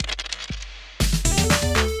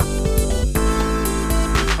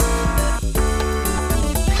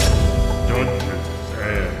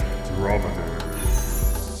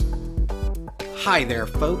Hi there,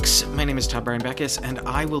 folks. My name is Todd Brian Beckus, and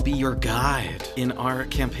I will be your guide in our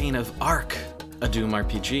campaign of ARC, a Doom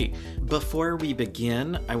RPG. Before we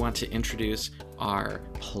begin, I want to introduce our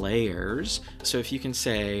players. So if you can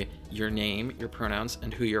say your name, your pronouns,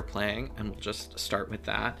 and who you're playing, and we'll just start with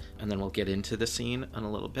that, and then we'll get into the scene in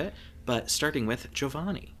a little bit. But starting with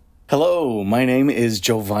Giovanni. Hello, my name is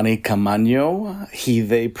Giovanni Camagno, he,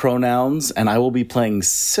 they pronouns, and I will be playing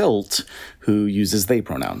Silt, who uses they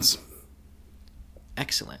pronouns.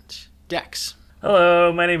 Excellent. Dex.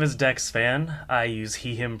 Hello, my name is Dex Fan. I use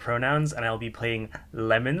he, him pronouns, and I'll be playing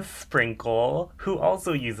Lemon Sprinkle, who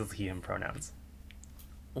also uses he, him pronouns.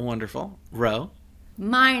 Wonderful. Ro.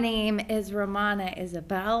 My name is Romana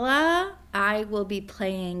Isabella. I will be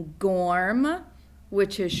playing Gorm,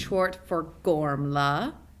 which is short for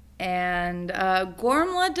Gormla. And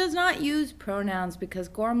Gormla does not use pronouns because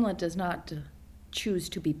Gormla does not choose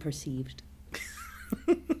to be perceived.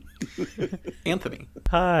 Anthony.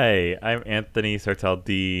 Hi, I'm Anthony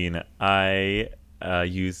Sartaldine. I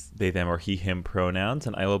use they, them, or he, him pronouns,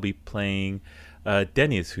 and I will be playing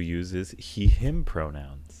Dennis, who uses he, him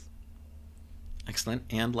pronouns. Excellent.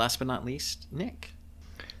 And last but not least, Nick.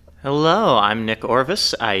 Hello, I'm Nick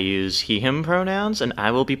Orvis. I use he, him pronouns, and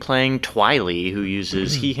I will be playing Twiley, who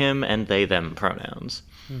uses he, him, and they, them pronouns.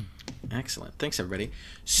 Excellent. Thanks, everybody.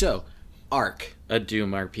 So, ARC, a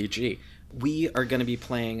Doom RPG. We are going to be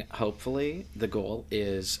playing, hopefully, the goal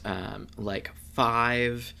is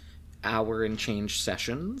 5 hour and change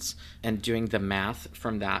sessions, and doing the math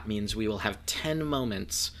from that means we will have 10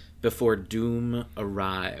 moments before Doom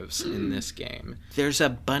arrives in this game. There's a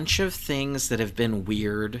bunch of things that have been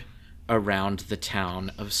weird around the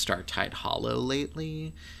town of Startide Hollow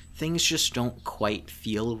lately. Things just don't quite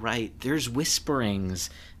feel right. There's whisperings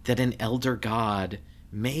that an elder god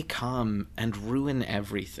may come and ruin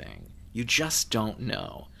everything. You just don't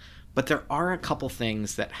know. But there are a couple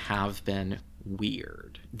things that have been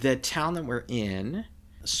weird. The town that we're in,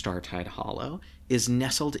 Startide Hollow, is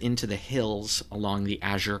nestled into the hills along the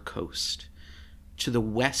Azure coast. To the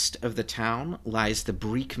west of the town lies the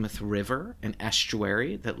Breekmouth River, an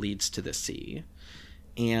estuary that leads to the sea.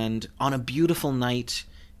 And on a beautiful night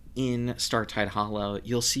in Startide Hollow,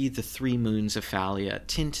 you'll see the 3 moons of Phalia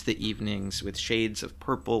tint the evenings with shades of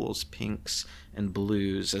purples, pinks, and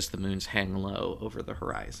blues as the moons hang low over the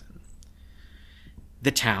horizon.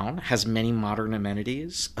 The town has many modern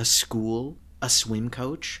amenities, a school, a swim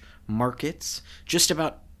coach, markets, just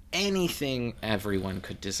about anything everyone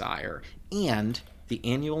could desire. And the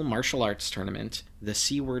annual martial arts tournament, the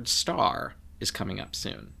Seaward Star, is coming up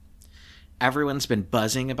soon. Everyone's been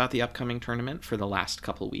buzzing about the upcoming tournament for the last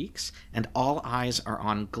couple weeks, and all eyes are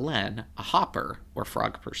on Glenn, a hopper, or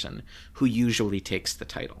frog person, who usually takes the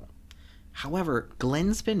title. However,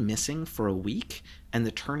 Glenn's been missing for a week, and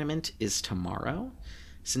the tournament is tomorrow.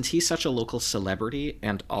 Since he's such a local celebrity,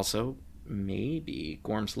 and also maybe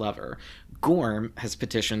Gorm's lover, Gorm has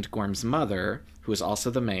petitioned Gorm's mother, who is also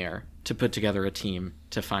the mayor, to put together a team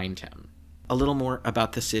to find him. A little more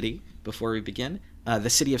about the city before we begin. The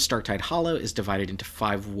city of Startide Hollow is divided into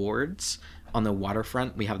 5 wards. On the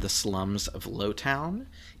waterfront, we have the slums of Lowtown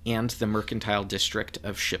and the mercantile district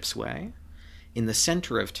of Shipsway. In the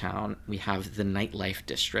center of town, we have the nightlife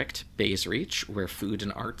district, Baysreach, where food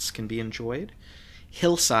and arts can be enjoyed.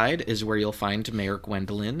 Hillside is where you'll find Mayor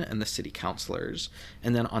Gwendolyn and the city councilors.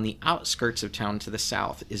 And then on the outskirts of town to the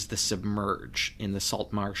south is the Submerge in the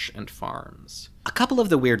Salt Marsh and Farms. A couple of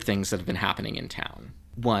the weird things that have been happening in town.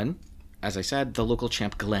 One, as I said, the local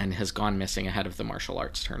champ Glenn has gone missing ahead of the martial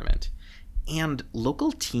arts tournament. And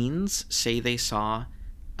local teens say they saw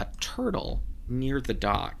a turtle near the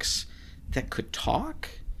docks that could talk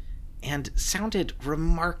and sounded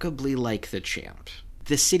remarkably like the champ.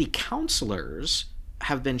 The city councilors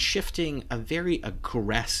have been shifting a very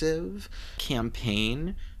aggressive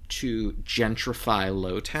campaign to gentrify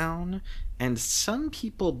Lowtown, and some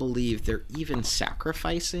people believe they're even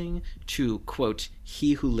sacrificing to, quote,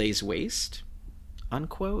 he who lays waste,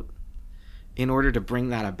 unquote, in order to bring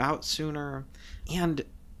that about sooner. And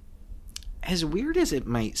as weird as it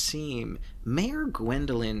might seem, Mayor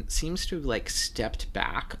Gwendolyn seems to have stepped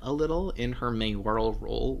back a little in her mayoral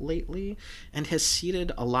role lately and has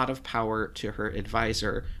ceded a lot of power to her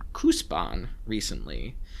advisor, Kusban,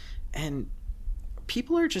 recently. And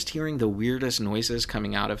people are just hearing the weirdest noises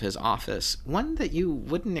coming out of his office, one that you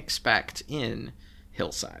wouldn't expect in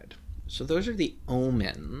Hillside. So those are the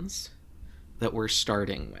omens that we're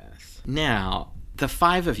starting with. Now, the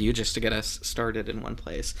 5 of you, just to get us started in one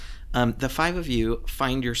place, the 5 of you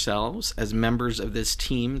find yourselves as members of this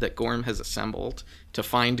team that Gorm has assembled to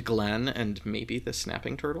find Glenn and maybe the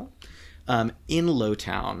snapping turtle in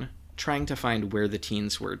Lowtown, trying to find where the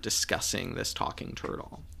teens were discussing this talking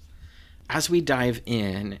turtle. As we dive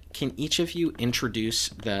in, can each of you introduce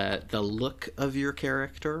the look of your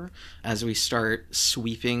character as we start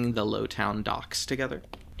sweeping the Lowtown docks together?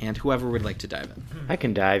 And whoever would like to dive in. I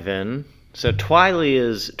can dive in. So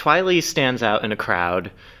Twiley stands out in a crowd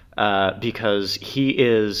because he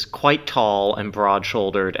is quite tall and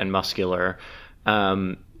broad-shouldered and muscular,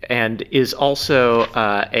 and is also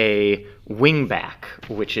a wingback,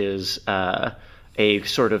 which is a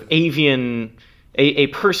sort of avian, a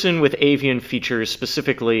person with avian features.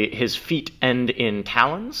 Specifically, his feet end in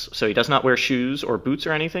talons, so he does not wear shoes or boots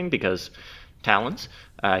or anything because talons.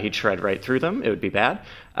 He'd shred right through them. It would be bad.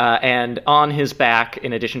 And on his back,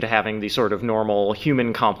 in addition to having the sort of normal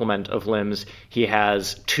human complement of limbs, he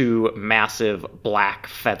has two massive black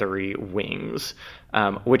feathery wings,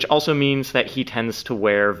 which also means that he tends to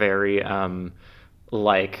wear very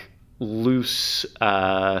loose,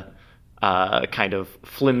 kind of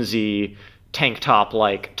flimsy tank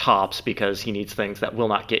top-like tops, because he needs things that will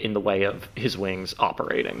not get in the way of his wings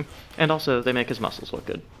operating. And also, they make his muscles look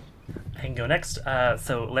good. I can go next.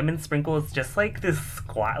 So Lemon Sprinkle is just like this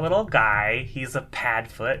squat little guy. He's a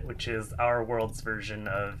padfoot, which is our world's version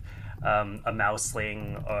of a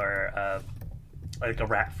mouseling or like a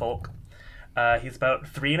rat folk. He's about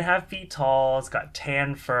 3.5 feet tall. He's got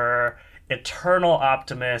tan fur, eternal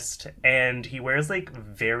optimist, and he wears like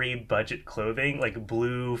very budget clothing, like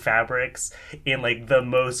blue fabrics, in like the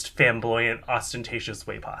most flamboyant, ostentatious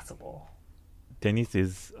way possible. Dennis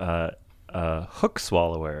is a hook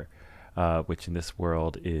swallower, which in this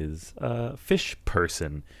world is a fish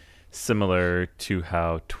person, similar to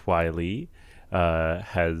how Twiley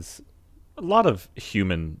has a lot of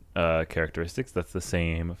human characteristics. That's the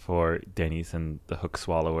same for Dennis and the hook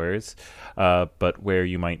swallowers, but where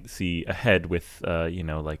you might see a head with,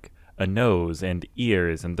 like a nose and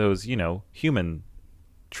ears and those, human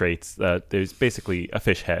traits, there's basically a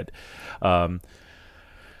fish head.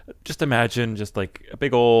 Just imagine just like a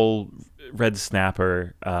big old red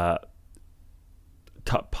snapper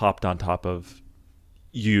popped on top of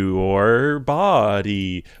your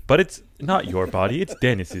body, but it's not your body, it's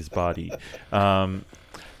Dennis's body.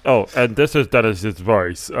 Oh, and this is Dennis's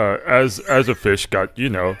voice. As a fish got,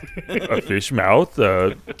 a fish mouth,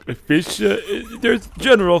 a fish, there's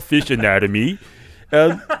general fish anatomy.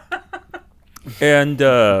 And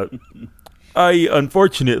I,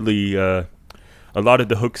 unfortunately, a lot of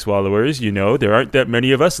the hook swallowers, there aren't that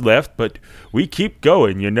many of us left, but we keep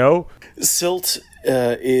going, Silt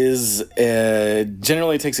is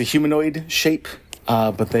generally takes a humanoid shape,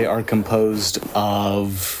 but they are composed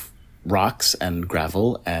of rocks and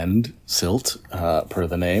gravel and silt, per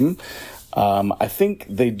the name. I think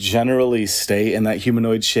they generally stay in that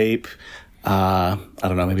humanoid shape. I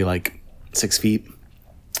don't know, maybe like 6 feet.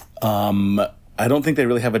 I don't think they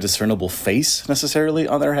really have a discernible face necessarily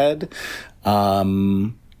on their head.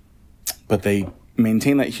 But they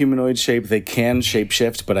maintain that humanoid shape. They can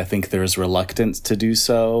shapeshift, but I think there's reluctance to do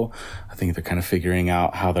so. I think they're kind of figuring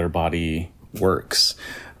out how their body works.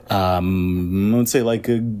 I would say like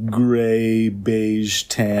a gray, beige,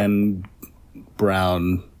 tan,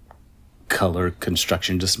 brown color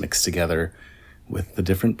construction just mixed together with the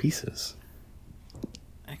different pieces.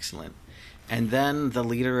 Excellent. And then the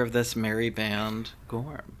leader of this merry band,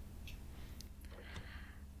 Gorm.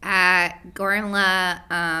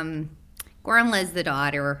 Gormla is the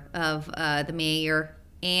daughter of the mayor.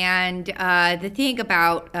 And the thing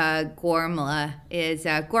about Gormla is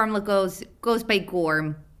Gormla goes by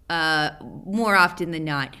Gorm more often than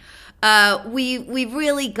not. We've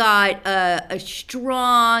really got a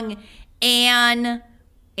strong and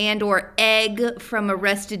or egg from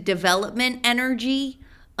Arrested Development energy.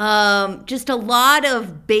 Just a lot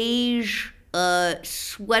of beige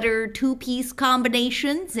sweater 2-piece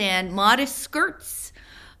combinations and modest skirts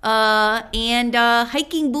and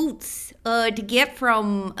hiking boots to get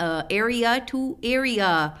from area to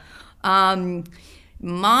area.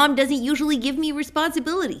 Mom doesn't usually give me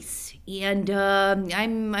responsibilities, and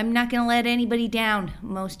I'm not gonna let anybody down.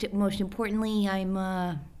 Most importantly, I'm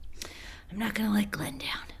not gonna let Glenn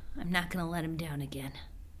down. I'm not gonna let him down again.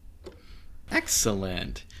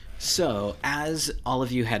 Excellent. So, as all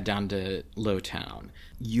of you head down to Lowtown,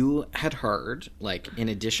 you had heard, in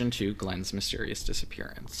addition to Glenn's mysterious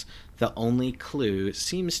disappearance, the only clue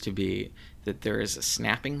seems to be that there is a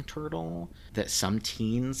snapping turtle that some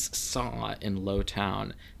teens saw in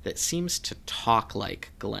Lowtown that seems to talk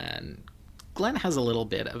like Glenn. Glenn has a little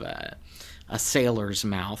bit of a sailor's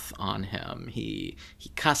mouth on him. He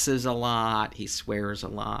cusses a lot, he swears a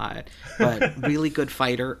lot, but really good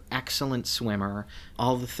fighter, excellent swimmer,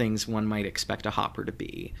 all the things one might expect a hopper to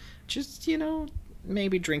be. just, you know,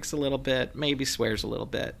 maybe drinks a little bit, maybe swears a little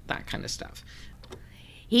bit, that kind of stuff.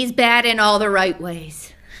 He's bad in all the right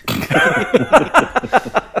ways.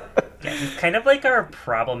 Yeah, he's kind of like our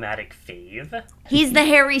problematic fave. He's the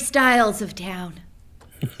Harry Styles of town.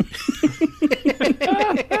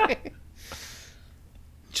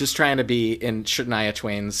 Just trying to be in Shania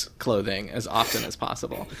Twain's clothing as often as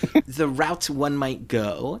possible. The route one might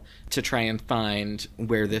go to try and find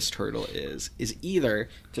where this turtle is either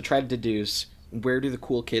to try to deduce where do the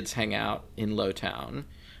cool kids hang out in Lowtown,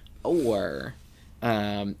 or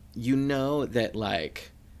you know that,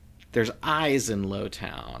 like, there's eyes in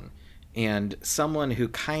Lowtown, and someone who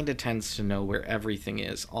kind of tends to know where everything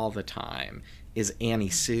is all the time is Annie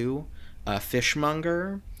Sue, a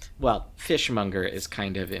fishmonger. Well, fishmonger is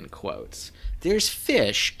kind of in quotes. There's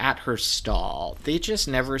fish at her stall. They just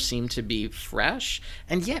never seem to be fresh,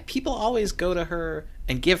 and yet people always go to her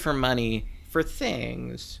and give her money for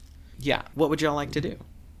things. Yeah, what would y'all like to do?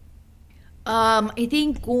 I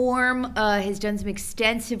think Gorm has done some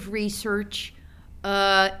extensive research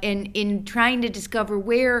in trying to discover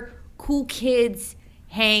where cool kids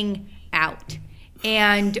hang out.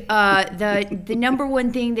 And the number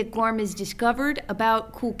one thing that Gorm has discovered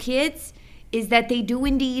about cool kids is that they do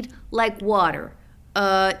indeed like water.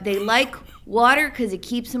 They like water because it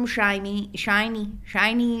keeps them shiny,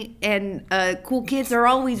 and cool kids are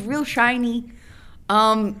always real shiny.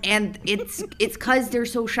 And it's because they're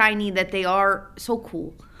so shiny that they are so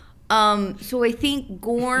cool. So I think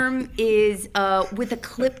Gorm is with a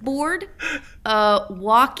clipboard,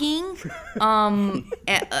 walking.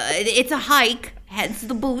 It's a hike, hence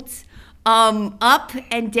the boots, up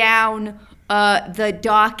and down the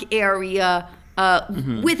dock area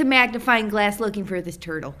with a magnifying glass, looking for this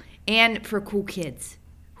turtle and for cool kids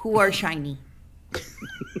who are shiny.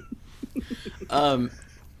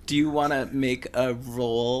 Do you want to make a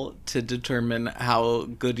roll to determine how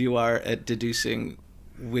good you are at deducing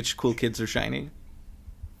which cool kids are shiny?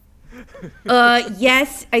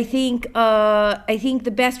 Yes, I think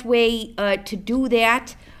the best way to do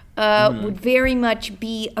that would very much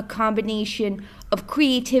be a combination of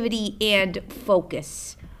creativity and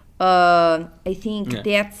focus. I think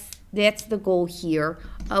that's the goal here.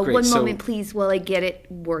 Great, one moment, please, while I get it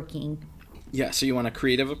working. Yeah, so you want a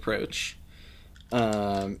creative approach,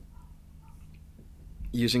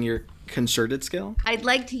 using your concerted skill? I'd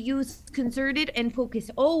like to use concerted and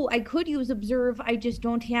focus. Oh, I could use observe. I just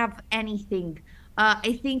don't have anything.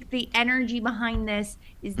 I think the energy behind this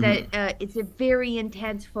is that it's a very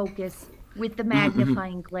intense focus with the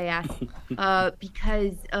magnifying glass,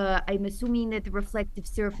 because I'm assuming that the reflective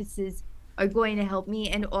surfaces are going to help me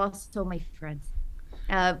and also my friends,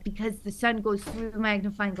 because the sun goes through the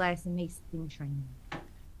magnifying glass and makes things shiny.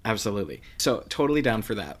 Absolutely. So totally down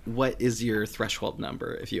for that. What is your threshold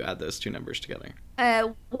number if you add those two numbers together?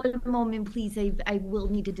 1 moment, please. I will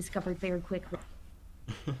need to discover it very quickly.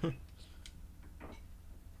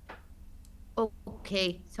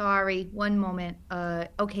 Okay, sorry. 1 moment.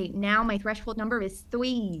 Okay, now my threshold number is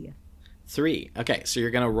 3. 3. Okay, so you're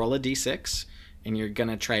going to roll a d6, and you're going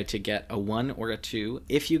to try to get a 1 or a 2.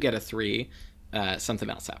 If you get a 3, something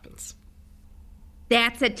else happens.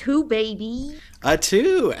 That's a 2, baby. A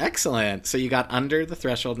 2. Excellent. So you got under the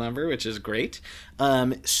threshold number, which is great.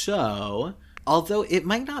 So, although it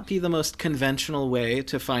might not be the most conventional way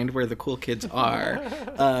to find where the cool kids are,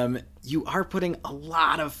 you are putting a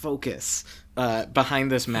lot of focus behind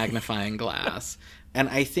this magnifying glass. And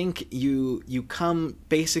I think you come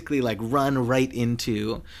basically like run right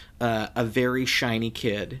into a very shiny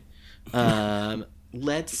kid.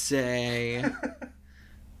 Let's say...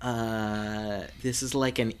 this is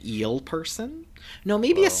like an eel person? No,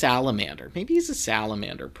 maybe a salamander. Maybe he's a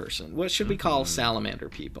salamander person. What should we call salamander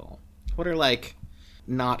people? What are, like,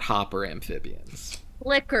 not hopper amphibians?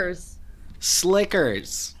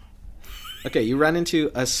 Slickers. Okay, you run into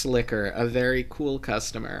a slicker, a very cool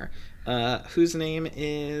customer, whose name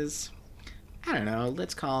is, I don't know,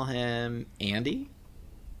 let's call him Andy.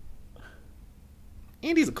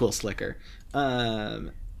 Andy's a cool slicker.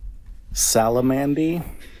 Salamandy?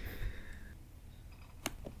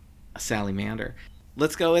 Salamander.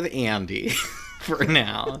 Let's go with Andy for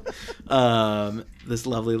now. This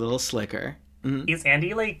lovely little slicker. Mm-hmm. Is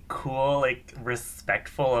Andy, like, cool, like,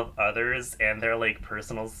 respectful of others and their, like,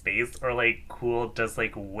 personal space? Or, like, cool, does,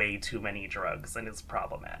 like, way too many drugs and is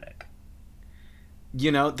problematic?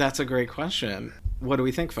 You know, that's a great question. What do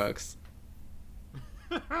we think, folks?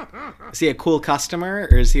 Is he a cool customer,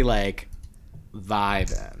 or is he, like,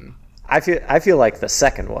 vibing? I feel like the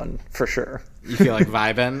second one, for sure. You feel like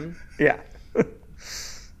vibing? Yeah.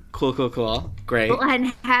 Cool. Great.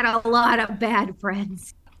 Glenn had a lot of bad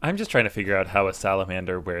friends. I'm just trying to figure out how a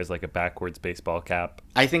salamander wears like a backwards baseball cap.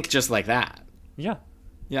 I think just like that. Yeah.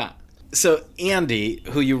 Yeah. So Andy,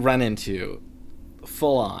 who you run into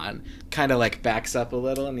full on, kind of like backs up a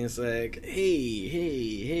little and he's like, hey,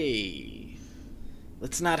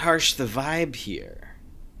 let's not harsh the vibe here.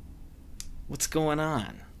 What's going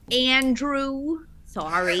on? Andrew,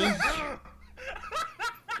 sorry.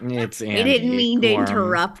 It's Andy. I didn't mean to Gorm.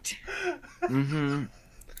 interrupt. Mm-hmm.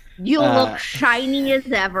 You look shiny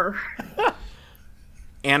as ever.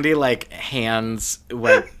 Andy like hands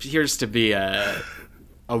what appears to be a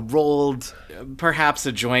rolled, perhaps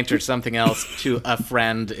a joint or something else, to a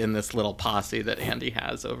friend in this little posse that Andy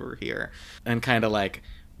has over here, and kind of like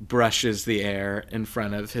brushes the air in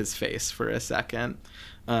front of his face for a second,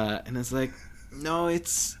 and is like, "No,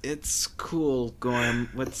 it's cool, Gorm.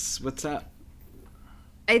 What's up?"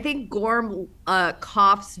 I think Gorm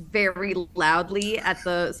coughs very loudly at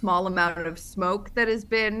the small amount of smoke that has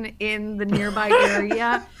been in the nearby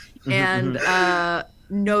area, and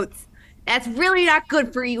notes, "That's really not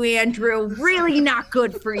good for you, Andrew. Really not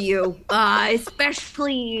good for you,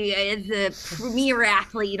 especially as a premier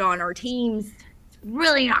athlete on our teams. It's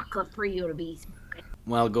really not good for you to be smoking."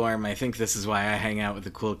 Well, Gorm, I think this is why I hang out with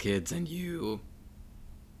the cool kids and you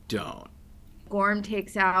don't. Gorm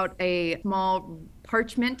takes out a small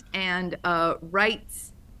parchment and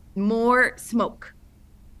writes, "More smoke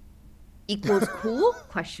equals cool?"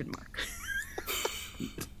 question mark.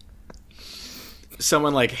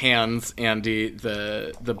 Someone like hands Andy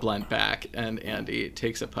the blunt back, and Andy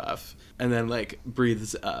takes a puff and then like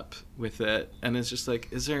breathes up with it and is just like,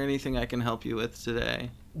 "Is there anything I can help you with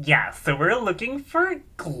today?" Yeah, so we're looking for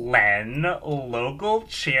Glenn, local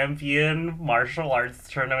champion martial arts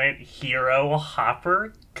tournament hero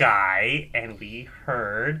hopper guy, and we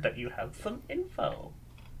heard that you have some info.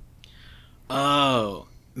 Oh,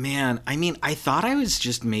 man. I mean, I thought I was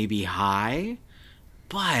just maybe high,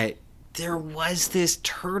 but there was this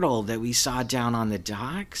turtle that we saw down on the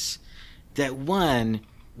docks that one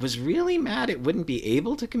was really mad it wouldn't be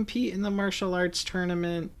able to compete in the martial arts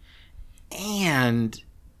tournament, and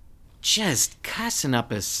just cussing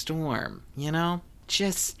up a storm, you know?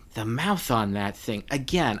 Just the mouth on that thing.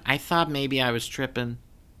 Again, I thought maybe I was tripping.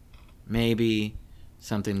 Maybe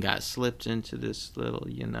something got slipped into this little,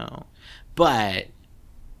 But,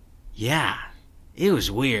 yeah, it was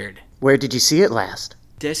weird. Where did you see it last?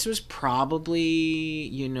 This was probably,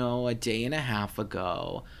 a day and a half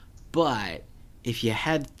ago. But if you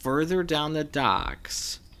head further down the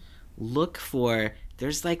docks, look for,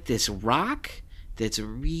 there's like this rock that's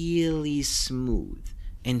really smooth,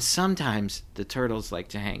 and sometimes the turtles like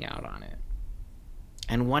to hang out on it.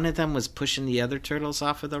 And one of them was pushing the other turtles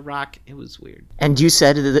off of the rock. It was weird. And you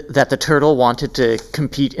said that the turtle wanted to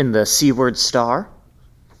compete in the Seaward Star?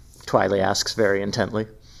 Twiley asks very intently.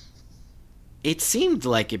 It seemed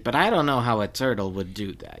like it, but I don't know how a turtle would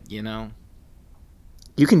do that,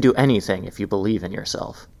 You can do anything if you believe in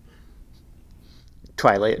yourself.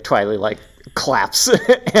 Twiley like claps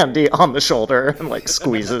Andy on the shoulder and like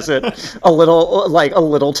squeezes it a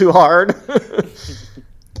little too hard.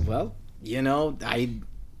 Well,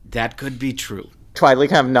 that could be true. Twiley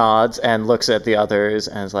kind of nods and looks at the others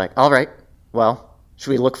and is like, "All right, well, should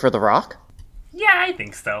we look for the rock?" Yeah, I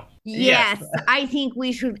think so. Yes, I think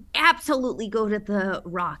we should absolutely go to the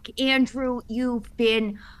rock. Andrew, you've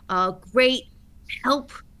been a great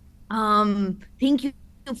help. Thank you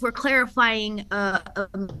for clarifying a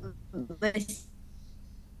mistake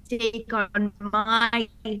on my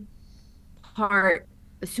part,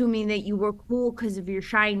 assuming that you were cool because of your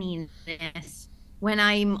shininess, when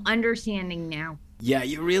I'm understanding now. Yeah,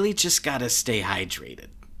 you really just gotta stay hydrated.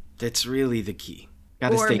 That's really the key.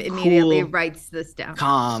 Gotta Gorm stay immediately cool, writes this down.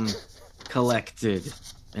 calm, collected,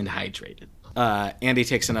 and hydrated. Andy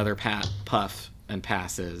takes another puff and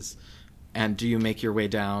passes. And do you make your way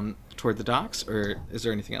down toward the docks, or is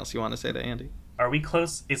there anything else you want to say to Andy? Are we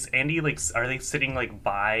close? Is Andy are they sitting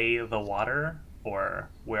by the water, or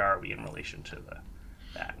where are we in relation to that?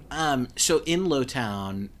 So in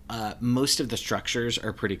Lowtown, most of the structures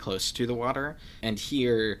are pretty close to the water, and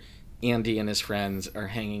here Andy and his friends are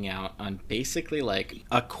hanging out on basically like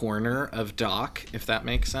a corner of dock, if that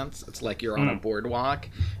makes sense. It's like you're on a boardwalk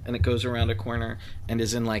and it goes around a corner and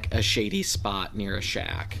is in like a shady spot near a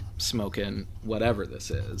shack, smoking whatever this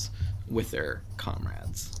is with their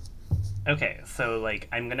comrades. Okay, so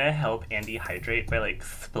I'm gonna help Andy hydrate by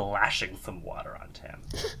splashing some water onto him.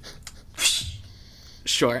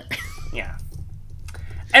 Sure. Yeah.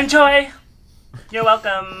 Enjoy! You're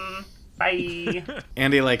welcome! Bye!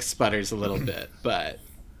 Andy sputters a little bit, but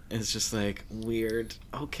it's just weird.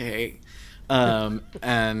 Okay.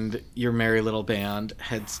 And your merry little band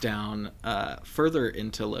heads down further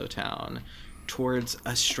into Lowtown towards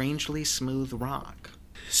a strangely smooth rock.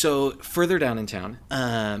 So further down in town,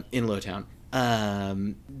 in Lowtown,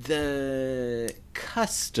 the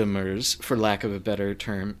customers, for lack of a better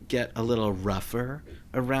term, get a little rougher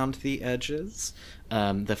around the edges.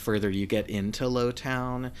 The further you get into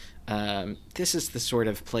Lowtown, this is the sort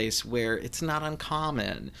of place where it's not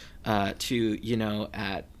uncommon to,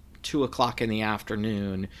 at 2 o'clock in the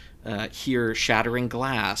afternoon, hear shattering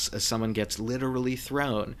glass as someone gets literally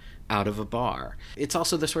thrown out of a bar. It's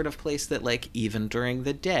also the sort of place that, like, even during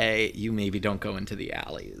the day, you maybe don't go into the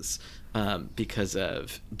alleys because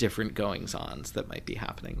of different goings-ons that might be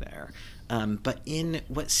happening there. But in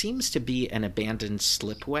what seems to be an abandoned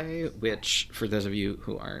slipway, which, for those of you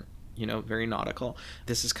who aren't, very nautical,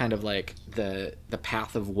 this is kind of like the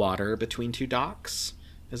path of water between two docks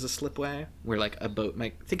is a slipway, where, like, a boat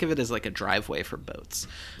might... Think of it as, like, a driveway for boats.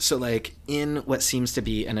 So, like, in what seems to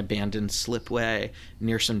be an abandoned slipway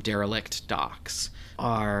near some derelict docks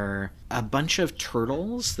are a bunch of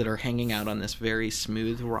turtles that are hanging out on this very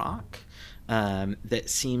smooth rock that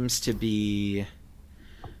seems to be...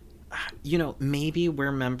 maybe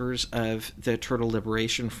where members of the Turtle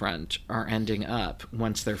Liberation Front are ending up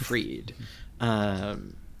once they're freed.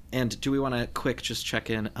 And do we want to quick just check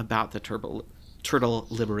in about the Turtle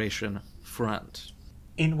Liberation Front?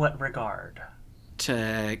 In what regard?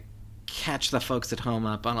 To catch the folks at home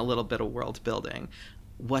up on a little bit of world building.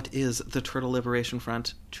 What is the Turtle Liberation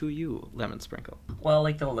Front to you, Lemon Sprinkle? Well,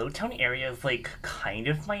 like, the Lowtown area is, like, kind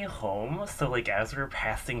of my home. So, like, as we're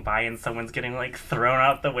passing by and someone's getting, like, thrown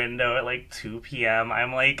out the window at, like, 2 p.m.,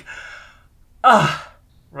 I'm like,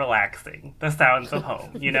 relaxing. The sounds of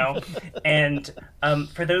home, And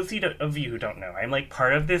for those of you who don't know, I'm, like,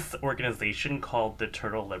 part of this organization called the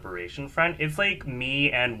Turtle Liberation Front. It's, like, me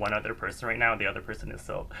and one other person right now. The other person is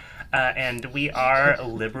Silk. And we are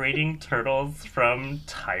liberating turtles from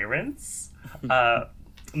tyrants.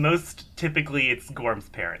 Most typically, it's Gorm's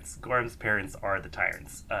parents. Gorm's parents are the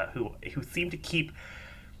tyrants, who seem to keep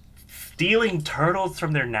stealing turtles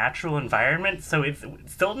from their natural environment. So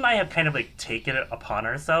Stilton and I have kind of, like, taken it upon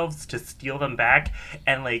ourselves to steal them back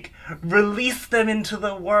and, like, release them into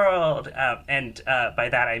the world. And by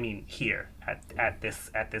that I mean here at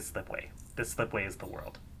this slipway. This slipway is the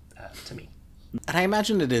world to me. And I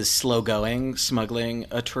imagine it is slow going, smuggling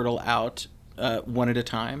a turtle out one at a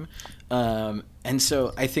time. And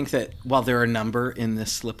so I think that while there are a number in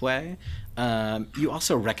this slipway, you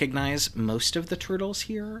also recognize most of the turtles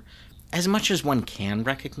here. As much as one can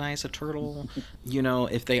recognize a turtle,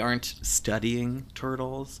 if they aren't studying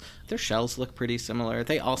turtles, their shells look pretty similar.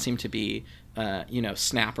 They all seem to be,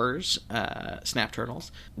 snappers, snap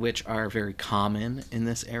turtles, which are very common in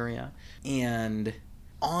this area. And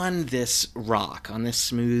on this rock, on this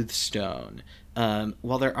smooth stone,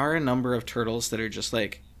 while there are a number of turtles that are just,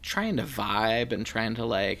 like, trying to vibe and trying to,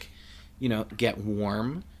 like, get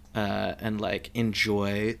warm, and, like,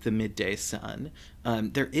 enjoy the midday sun.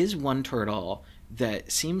 There is one turtle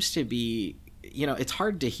that seems to be, it's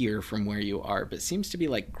hard to hear from where you are, but seems to be,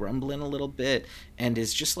 like, grumbling a little bit and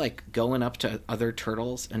is just, like, going up to other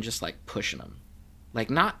turtles and just, like, pushing them. Like,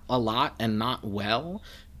 not a lot and not well,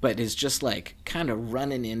 but is just, like, kind of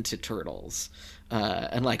running into turtles.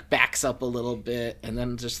 And, like, backs up a little bit and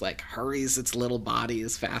then just, like, hurries its little body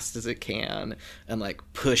as fast as it can and, like,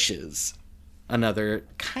 pushes another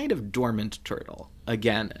kind of dormant turtle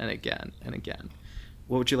again and again and again.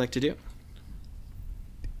 What would you like to do?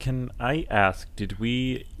 Can I ask, did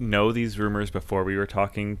we know these rumors before we were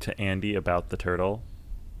talking to Andy about the turtle?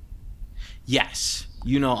 Yes,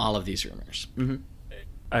 you know all of these rumors. Mm-hmm.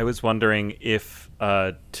 I was wondering if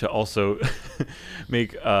to also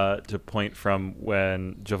make to point from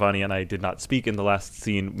when Giovanni and I did not speak in the last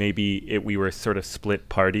scene, maybe we were sort of split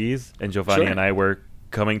parties, and Giovanni and I were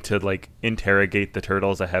coming to, like, interrogate the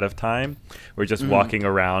turtles ahead of time. We're just walking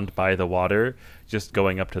around by the water, just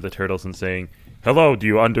going up to the turtles and saying, "Hello, do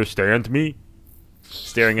you understand me?"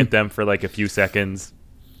 Staring at them for, like, a few seconds.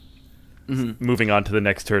 Moving on to the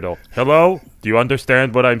next turtle. "Hello, do you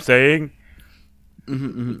understand what I'm saying?"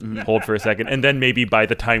 Hold for a second, and then maybe by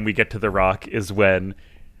the time we get to the rock is when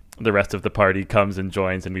the rest of the party comes and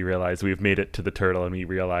joins, and we realize we've made it to the turtle, and we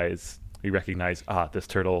recognize this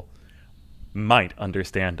turtle might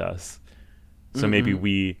understand us. So maybe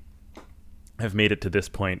we have made it to this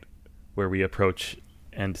point where we approach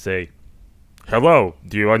and say, "Hello,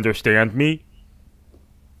 do you understand me?"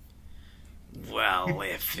 Well,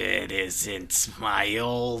 if it isn't my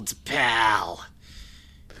old pal,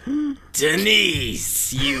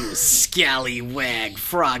 Denise, you scallywag,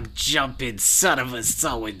 frog-jumping son of a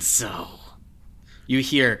so-and-so. you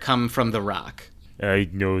hear come from the rock. I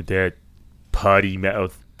know that potty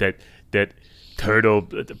mouth, that turtle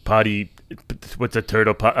potty. What's a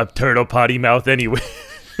turtle potty mouth anyway?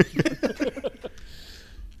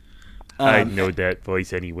 I know that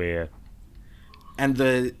voice anywhere. And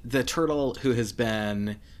the turtle, who has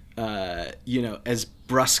been, as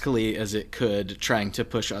brusquely as it could, trying to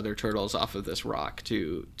push other turtles off of this rock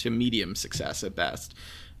to medium success at best,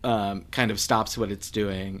 kind of stops what it's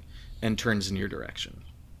doing and turns in your direction.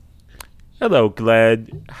 Hello,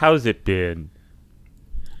 Glenn. How's it been?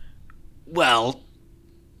 Well,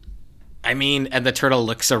 I mean, and the turtle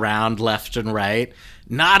looks around left and right.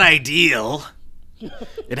 not ideal.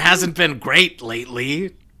 It hasn't been great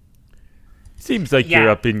lately. Seems like Yeah. you're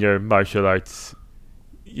up in your martial arts.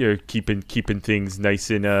 You're keeping things nice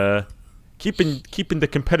and keeping the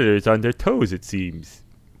competitors on their toes, it seems.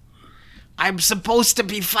 I'm supposed to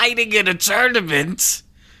be fighting in a tournament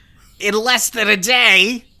in less than a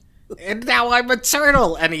day, and now I'm a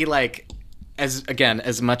turtle. And he, like,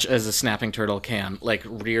 as much as a snapping turtle can, like,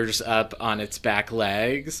 rears up on its back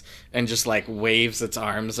legs and just, like, waves its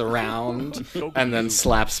arms around and then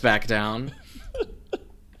slaps back down.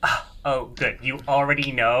 Oh, good. You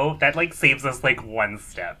already know? That, like, saves us, like, one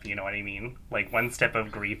step, you know what I mean? Like, one step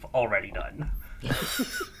of grief already done.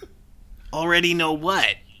 Already know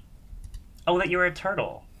what? Oh, that you're a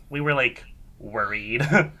turtle. We were, like, worried.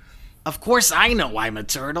 Of course I know I'm a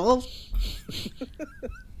turtle.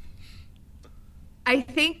 I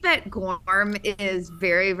think that Gorm is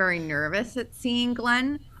very, very nervous at seeing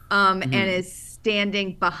Glenn, and is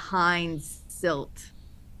standing behind Silt,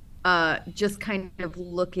 just kind of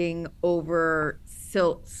looking over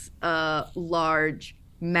Silt's large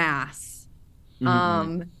mass,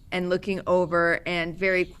 and looking over and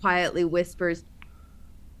very quietly whispers,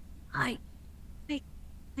 "Hi,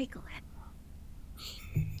 Glenn."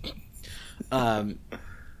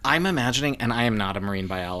 I'm imagining, and I am not a marine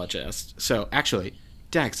biologist, so actually,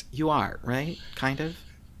 Dex, you are, right? Kind of?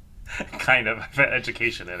 Kind of. I've had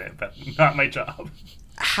education in it, but not my job.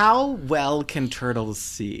 How well can turtles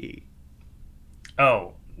see?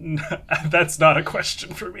 Oh, that's not a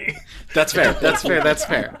question for me. That's fair. That's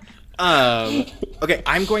fair. Okay,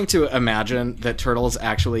 I'm going to imagine that turtles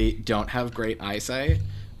actually don't have great eyesight,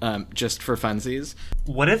 just for funsies.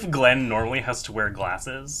 What if Glenn normally has to wear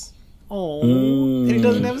glasses? Oh, and he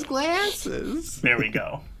doesn't have his glasses. There we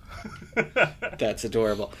go. That's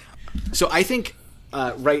adorable. So I think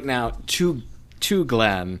right now, to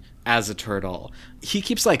Glenn as a turtle, he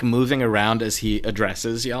keeps like moving around as he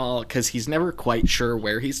addresses y'all because he's never quite sure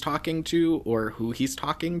where he's talking to or who he's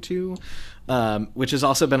talking to, which has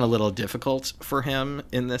also been a little difficult for him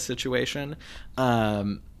in this situation.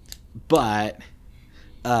 But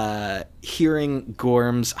hearing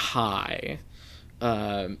Gorm's hi,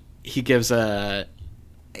 he gives a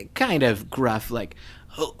kind of gruff, like,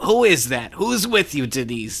 Who is that? Who's with you,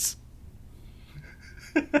 Denise?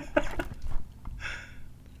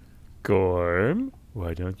 Gorm,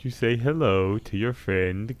 why don't you say hello to your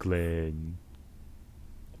friend Glenn?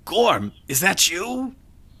 Gorm, is that you?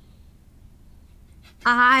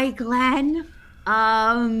 Hi, Glenn.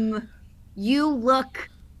 You look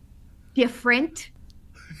different.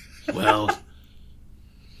 Well,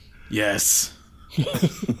 yes.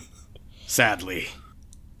 Sadly.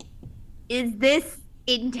 Is this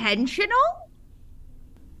intentional?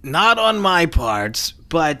 Not on my part,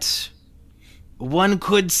 but one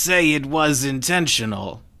could say it was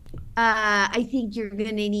intentional. I think you're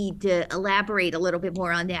gonna need to elaborate a little bit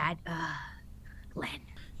more on that, Glenn.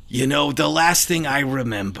 You know, the last thing I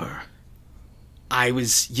remember, I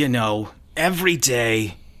was, every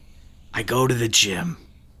day I go to the gym.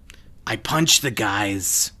 I punch the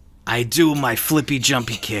guys. I do my flippy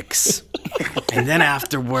jumpy kicks. And then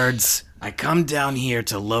afterwards, I come down here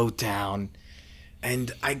to Lowtown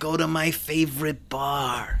and I go to my favorite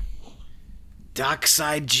bar,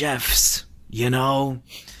 Dockside Jeff's,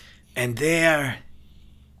 And there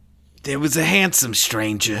was a handsome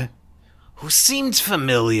stranger who seemed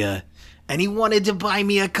familiar, and he wanted to buy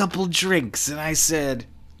me a couple drinks, and I said,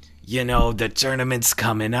 the tournament's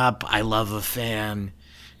coming up, I love a fan.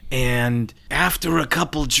 And after a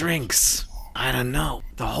couple drinks, I don't know,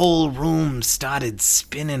 the whole room started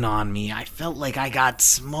spinning on me. I felt like I got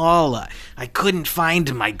smaller. I couldn't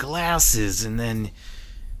find my glasses, and then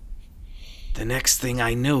the next thing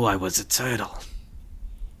I knew, I was a turtle.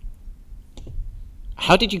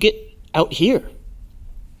 How did you get out here?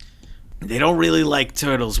 They don't really like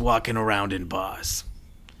turtles walking around in bars.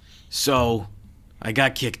 So, I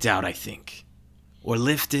got kicked out, I think. Or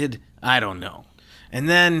lifted, I don't know. And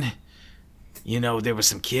then, there were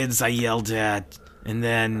some kids I yelled at, and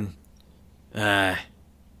then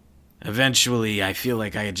eventually I feel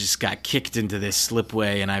like I just got kicked into this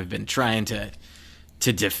slipway, and I've been trying to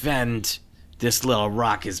defend this little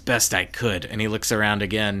rock as best I could. And he looks around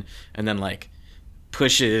again and then like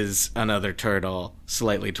pushes another turtle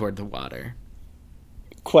slightly toward the water.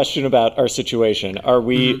 Question about our situation. Are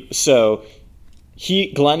we so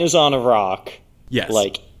Glenn is on a rock. Yes.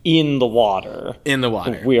 Like in the water. In the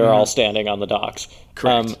water. We are all standing on the docks.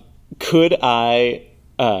 Correct. Could I'm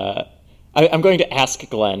going to ask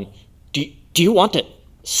Glenn, do you want to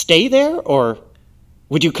stay there, or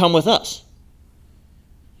would you come with us?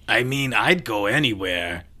 I mean, I'd go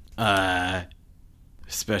anywhere,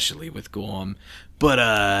 especially with Gorm.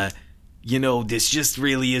 But, this just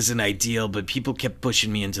really isn't ideal, but people kept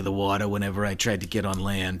pushing me into the water whenever I tried to get on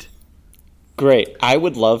land. Great. I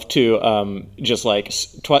would love to just like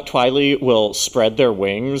Twiley will spread their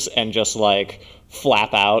wings and just like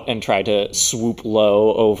flap out and try to swoop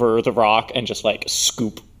low over the rock and just like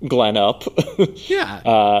scoop Glenn up. Yeah.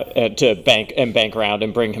 To bank around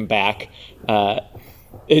and bring him back.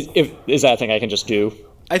 Is that a thing I can just do?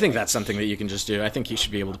 I think that's something that you can just do. I think you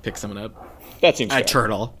should be able to pick someone up. That seems fair. A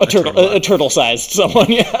turtle. A turtle-sized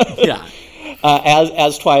someone, yeah. Yeah.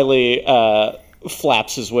 As Twiley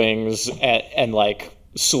flaps his wings and like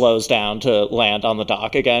slows down to land on the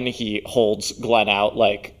dock again, he holds Glenn out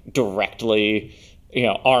like directly,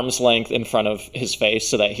 arm's length in front of his face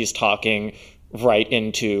so that he's talking right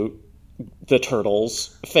into the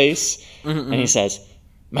turtle's face. And he says,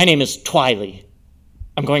 "My name is Twiley.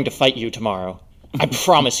 I'm going to fight you tomorrow. I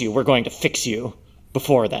promise you we're going to fix you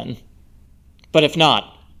before then. But if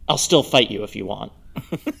not, I'll still fight you if you want."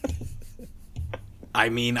 I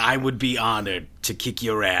mean, I would be honored to kick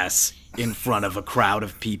your ass in front of a crowd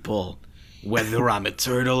of people, whether I'm a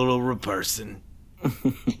turtle or a person.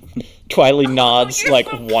 Twiley nods like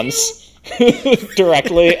once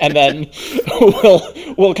directly, and then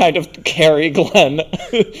we'll kind of carry Glenn,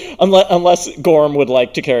 unless Gorm would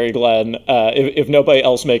like to carry Glenn. If nobody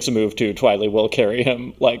else makes a move to, Twiley will carry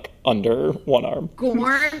him like under one arm.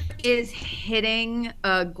 Gorm is hitting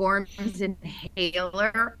Gorm's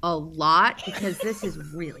inhaler a lot because this is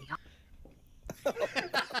really hot.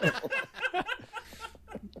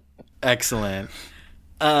 Excellent.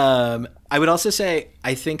 I would also say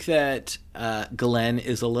I think that Glenn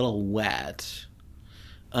is a little wet.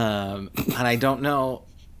 And I don't know,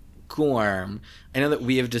 Gorm, I know that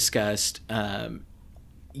we have discussed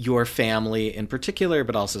your family in particular,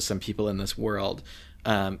 but also some people in this world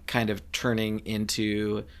kind of turning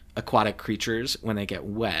into aquatic creatures when they get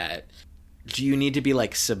wet. Do you need to be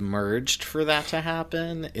like submerged for that to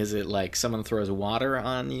happen? Is it like someone throws water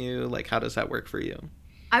on you? Like, how does that work for you?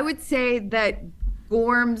 I would say that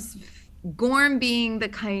Gorm being the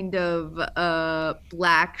kind of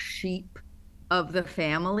black sheep of the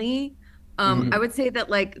family, I would say that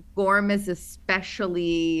like Gorm is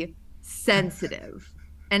especially sensitive,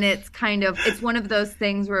 and it's one of those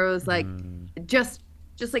things where it was like just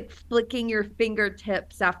like flicking your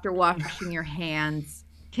fingertips after washing your hands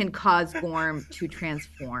can cause Gorm to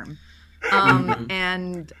transform.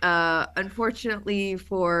 And unfortunately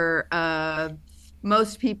for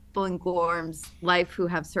most people in Gorm's life who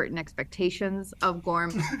have certain expectations of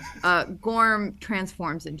Gorm, Gorm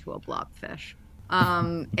transforms into a blobfish.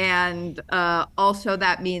 And also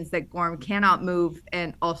that means that Gorm cannot move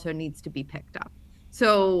and also needs to be picked up.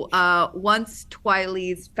 So once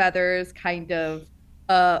Twiley's feathers kind of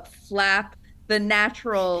flap, the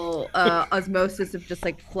natural osmosis of just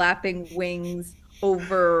like flapping wings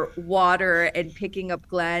over water and picking up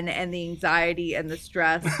Glenn, and the anxiety and the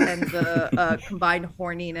stress and the combined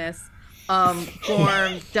horniness,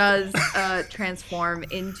 Gorm does transform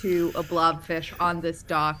into a blobfish on this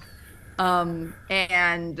dock.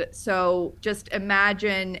 And so just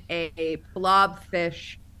imagine a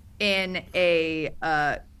blobfish in a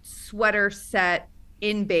sweater set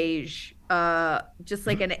in beige, just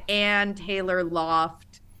like an Ann Taylor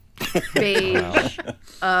Loft beige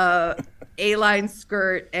A-line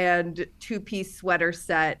skirt and two-piece sweater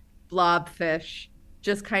set blobfish,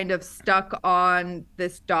 just kind of stuck on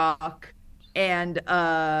this dock and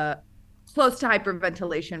close to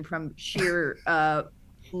hyperventilation from sheer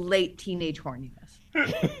late teenage horniness.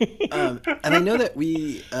 And I know that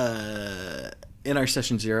we in our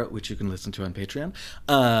session 0, which you can listen to on Patreon,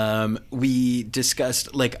 we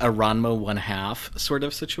discussed like a Ranma 1/2 sort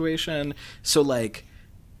of situation. So like,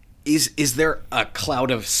 is there a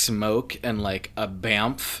cloud of smoke and like a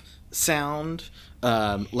bamf sound,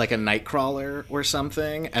 like a nightcrawler or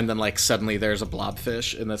something, and then like suddenly there's a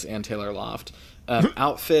blobfish in this Ann Taylor Loft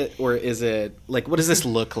outfit, or is it like, what does this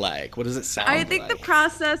look like? What does it sound like? I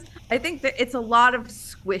think that it's a lot of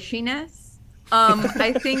squishiness.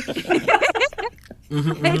 I think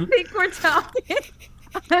I think we're talking.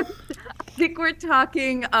 I think we're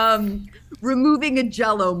talking removing a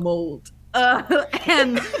Jello mold, but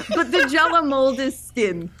the Jello mold is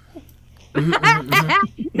skin. I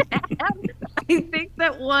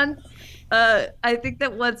think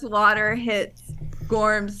that once water hits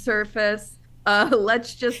Gorm's surface,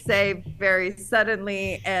 let's just say very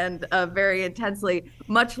suddenly and very intensely,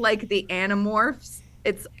 much like the Animorphs,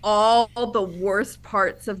 it's all the worst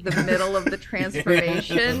parts of the middle of the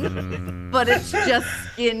transformation, but it's just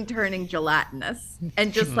skin turning gelatinous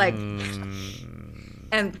and just like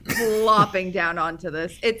and flopping down onto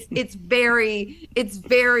this. It's very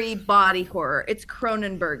body horror. It's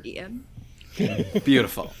Cronenbergian.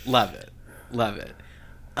 Beautiful. Love it. Love it.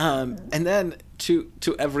 And then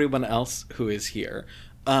to everyone else who is here,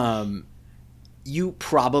 you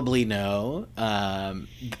probably know,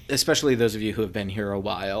 especially those of you who have been here a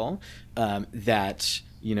while, that,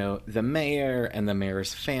 you know, the mayor and the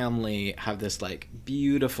mayor's family have this, like,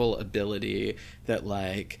 beautiful ability that,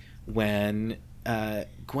 like, when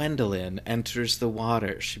Gwendolyn enters the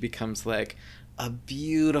water, she becomes, like, a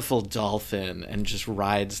beautiful dolphin and just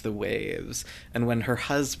rides the waves. And when her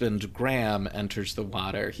husband, Graham, enters the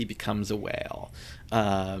water, he becomes a whale,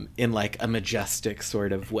 in, like, a majestic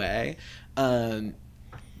sort of way.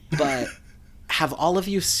 But have all of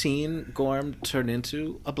you seen Gorm turn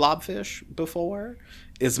into a blobfish before?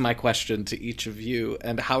 Is my question to each of you.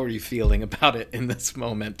 And how are you feeling about it in this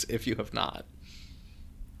moment if you have not?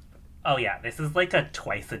 Oh yeah, this is like a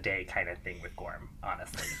twice a day kind of thing with Gorm,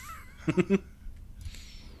 honestly.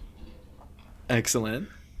 Excellent.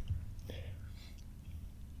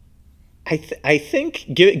 I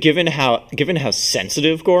think given how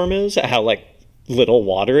sensitive Gorm is, how like little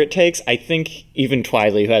water it takes, I think even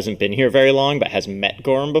Twylee, who hasn't been here very long but has met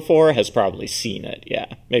Gorm before, has probably seen it. Yeah,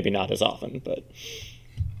 maybe not as often, but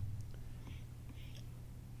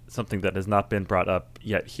something that has not been brought up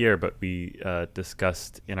yet here, but we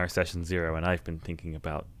discussed in our session 0, and I've been thinking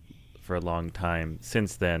about for a long time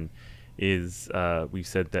since then, is we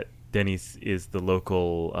said that Dennis is the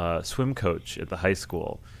local swim coach at the high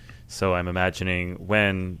school. So I'm imagining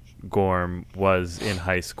when Gorm was in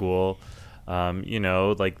high school, you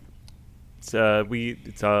know, like it's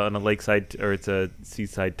on a lakeside, or it's a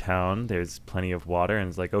seaside town. There's plenty of water, and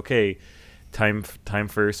it's like, okay, time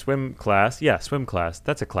for swim class. Yeah, swim class.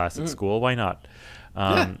 That's a class at school. Why not?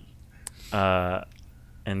 And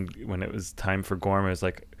when it was time for Gorm, it was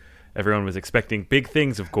like everyone was expecting big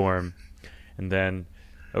things of Gorm, and then,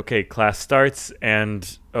 okay, class starts,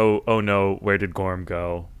 and oh no, where did Gorm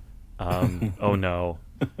go? Oh no.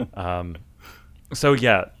 So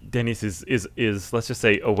yeah, Dennis is let's just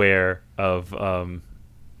say aware of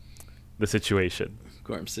the situation,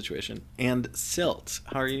 Gorm's situation. And Silt,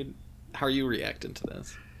 how are you reacting to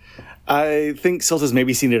this? I think Silt has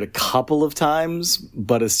maybe seen it a couple of times,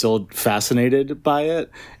 but is still fascinated by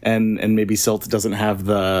it, and maybe Silt doesn't have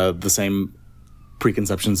the same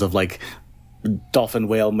preconceptions of like dolphin,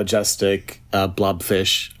 whale, majestic,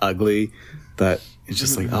 blobfish, ugly, that it's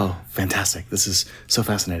just like, oh, fantastic! This is so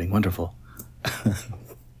fascinating, wonderful.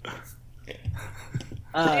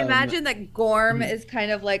 I imagine that Gorm is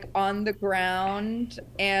kind of like on the ground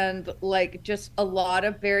and like just a lot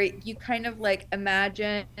of you kind of like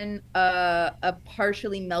imagine a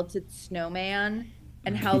partially melted snowman,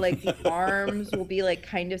 and how like the arms will be like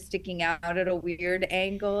kind of sticking out at a weird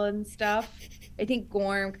angle and stuff. I think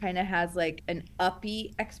Gorm kind of has like an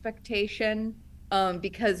uppy expectation,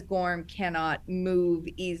 because Gorm cannot move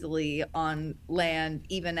easily on land,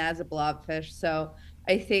 even as a blobfish. So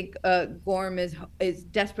I think Gorm is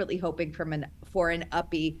desperately hoping for an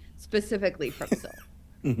uppy, specifically from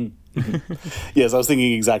Silt. Yes, I was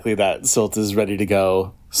thinking exactly that. Silt is ready to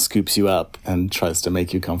go, scoops you up, and tries to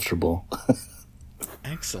make you comfortable.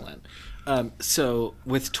 Excellent. So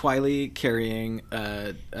with Twylee carrying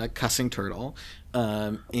a cussing turtle,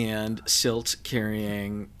 and Silt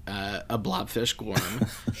carrying a blobfish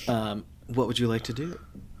Gorm, what would you like to do?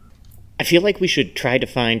 I feel like we should try to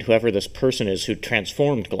find whoever this person is who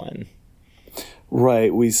transformed Glenn.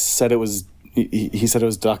 Right. We said it was. He said it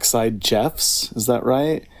was Dockside Jeff's. Is that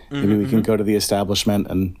right? Maybe we can go to the establishment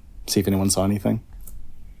and see if anyone saw anything.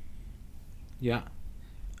 Yeah.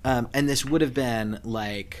 And this would have been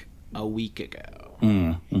like a week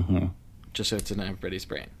ago. Just so it's in everybody's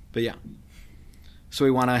brain. But yeah. So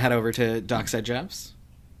we want to head over to Dockside Jeff's?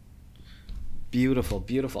 Beautiful,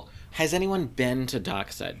 beautiful. Has anyone been to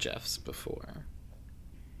Dockside Jeff's before?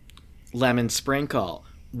 Lemon Sprinkle,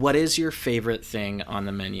 what is your favorite thing on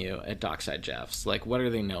the menu at Dockside Jeff's? Like, what are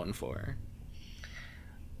they known for?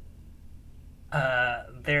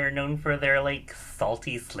 They're known for their, like,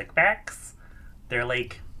 salty slickbacks. They're,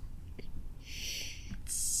 like,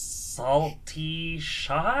 salty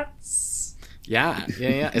shots? Yeah.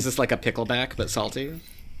 Is this like a pickleback but salty?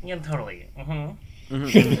 Yeah, totally.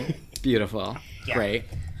 Mm-hmm. Beautiful. Yeah. Great.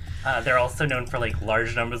 They're also known for, like,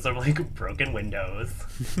 large numbers of, like, broken windows.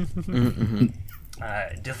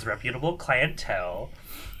 Disreputable clientele.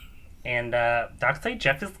 And Dockside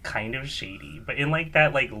Jeff is kind of shady, but in, like,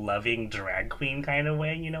 that, like, loving drag queen kind of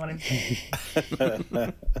way, you know what I'm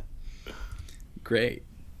saying? Great.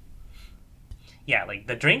 Yeah, like,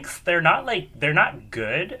 the drinks, they're not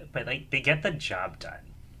good, but, like, they get the job done.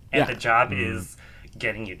 And Yeah. the job is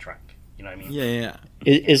getting you drunk. You know what I mean? Yeah.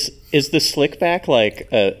 Is the slickback like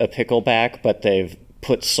a pickleback, but they've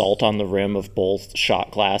put salt on the rim of both shot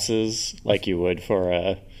glasses, like you would for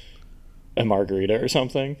a margarita or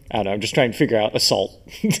something? I don't know. I'm just trying to figure out a salt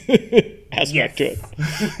aspect to it.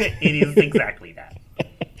 It is exactly that.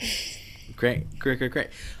 Great.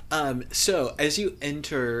 So as you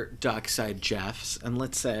enter Dockside Jeff's, and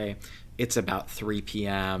let's say it's about 3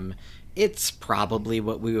 p.m., it's probably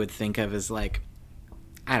what we would think of as, like,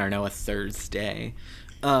 I don't know, a Thursday.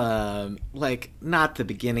 Like, not the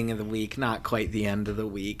beginning of the week, not quite the end of the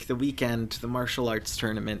week. The weekend, the martial arts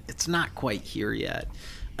tournament, it's not quite here yet.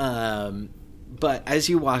 But as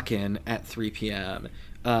you walk in at 3 p.m.,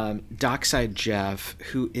 Dockside Jeff,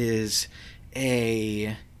 who is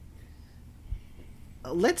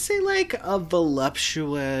let's say, like, a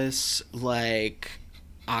voluptuous, like,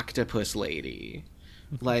 octopus lady.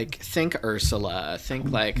 Like, think Ursula, think,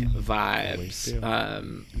 like, vibes,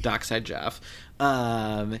 Dockside Jeff.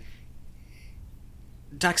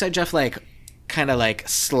 Dockside Jeff, like, kind of, like,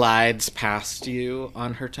 slides past you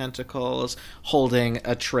on her tentacles, holding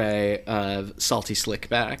a tray of salty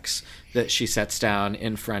slickbacks that she sets down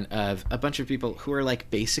in front of a bunch of people who are, like,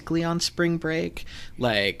 basically on spring break,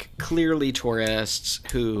 like, clearly tourists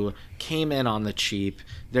who came in on the cheap.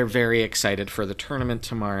 They're very excited for the tournament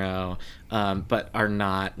tomorrow, but are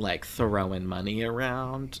not, like, throwing money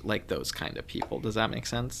around, like, those kind of people. Does that make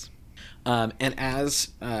sense? And as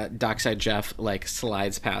Dockside Jeff, like,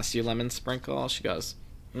 slides past you, Lemon Sprinkle, she goes,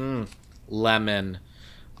 Lemon,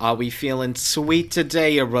 are we feeling sweet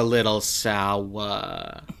today or a little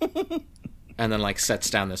sour? And then, like, sets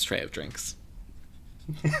down this tray of drinks.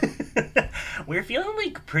 We're feeling,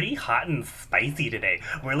 like, pretty hot and spicy today.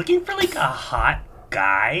 We're looking for, like, a hot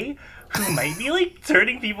guy who might be, like,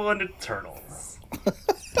 turning people into turtles.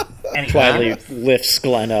 Anyway. Twiley lifts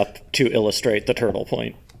Glenn up to illustrate the turtle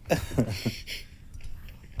point.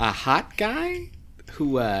 A hot guy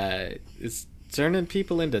who is turning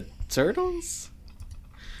people into turtles?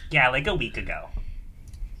 Yeah, like a week ago.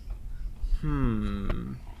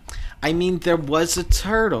 I mean, there was a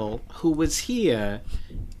turtle who was here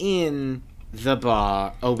in the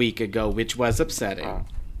bar a week ago, which was upsetting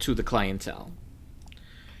to the clientele.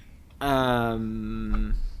 Hot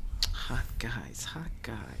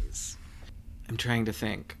guys. I'm trying to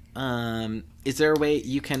think. Is there a way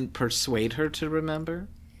you can persuade her to remember?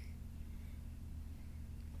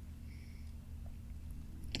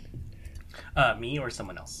 Me or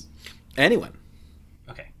someone else? Anyone.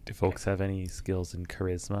 Okay. Do folks have any skills in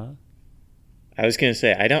charisma? I was going to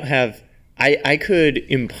say, I don't have... I could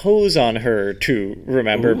impose on her to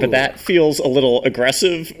remember, but that feels a little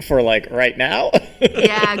aggressive for, like, right now.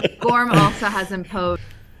 Yeah, Gorm also has imposed.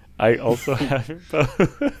 I also have both.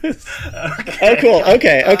 Oh, cool.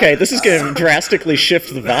 Okay. This is going to drasticly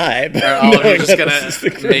shift the vibe. Are all of you knowing just that this is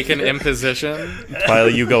gonna the make an imposition?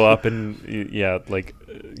 Twiley, you go up and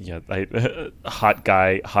hot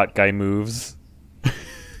guy moves.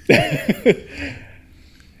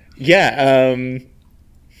 Yeah.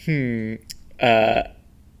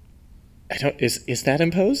 I don't. Is that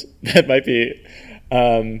impose? That might be.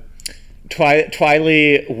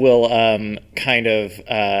 Twiley will kind of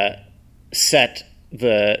set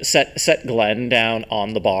Glenn down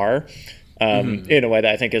on the bar in a way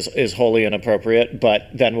that I think is wholly inappropriate, but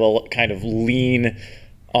then will kind of lean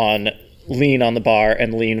on the bar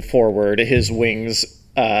and lean forward, his wings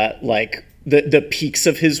like the peaks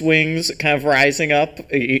of his wings kind of rising up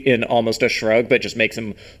in almost a shrug, but just makes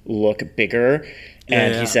him look bigger.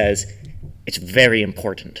 And he says, "It's very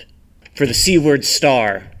important for the Seaward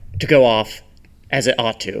Star to go off as it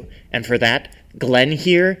ought to. And for that, Glenn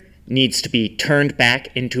here needs to be turned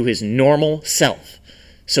back into his normal self.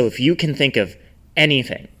 So if you can think of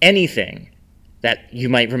anything that you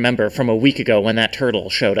might remember from a week ago when that turtle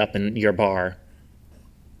showed up in your bar,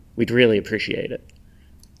 we'd really appreciate it."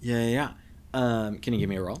 Yeah. Can you give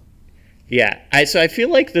me a roll? So I feel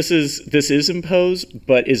like this is impose,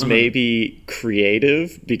 but is maybe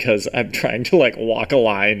creative because I'm trying to like walk a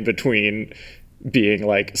line between being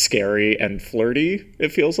like scary and flirty.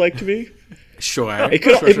 It feels like to me. Sure.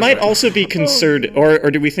 It might also be concerted,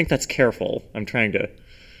 or do we think that's careful? I'm trying to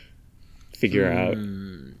figure out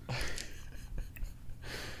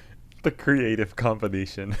the creative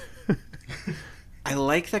combination. I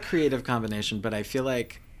like the creative combination, but I feel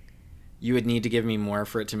like you would need to give me more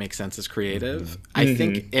for it to make sense as creative. I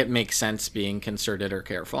think it makes sense being concerted or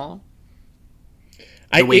careful.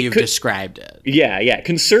 The way you've described it. Yeah.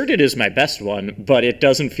 Concerted is my best one, but it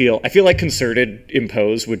doesn't feel... I feel like concerted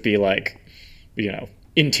impose would be like,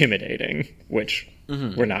 intimidating, which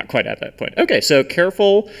we're not quite at that point. Okay, so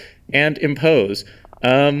careful and impose.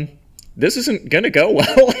 This isn't going to go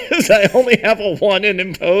well because I only have a 1 in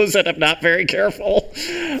impose and I'm not very careful.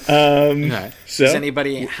 Okay. So, does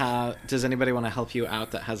anybody want to help you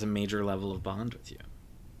out that has a major level of bond with you?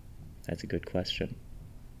 that's a good question.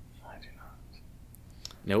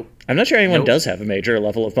 Nope. I'm not sure anyone does have a major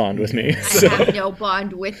level of bond with me. I have no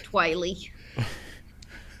bond with Twiley.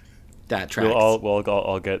 That tracks. We'll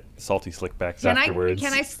all get salty slickbacks afterwards.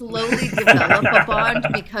 Can I slowly develop a bond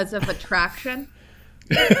because of attraction?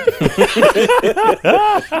 I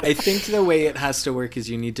think the way it has to work is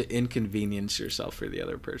you need to inconvenience yourself for the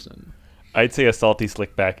other person. I'd say a salty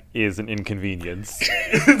slickback is an inconvenience.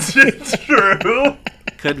 It's true.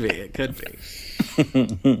 It could be.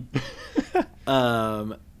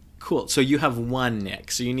 Cool. So you have 1,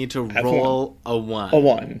 Nick. So you need to roll a 1. A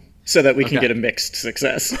 1, so that we can get a mixed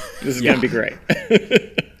success. This is going to be great.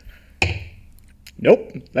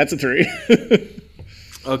 Nope, that's a 3.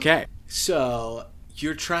 Okay. So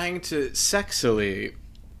you're trying to sexily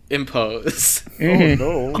impose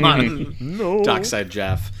on Dockside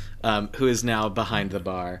Jeff, who is now behind the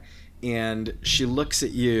bar, and she looks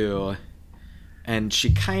at you and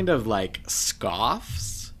she kind of like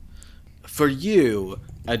scoffs. For you,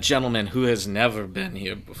 a gentleman who has never been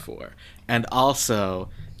here before, and also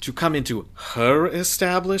to come into her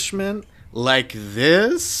establishment like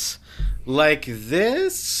this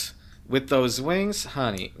with those wings,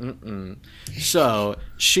 honey. So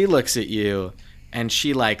she looks at you and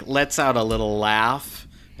she like lets out a little laugh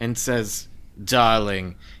and says,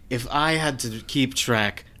 "Darling, if I had to keep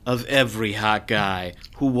track of every hot guy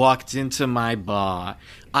who walked into my bar,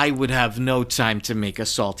 I would have no time to make a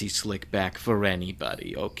salty slickback for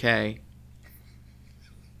anybody, okay?"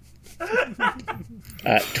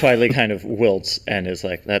 Twiley kind of wilts and is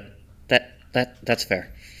like, that's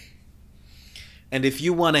fair. And if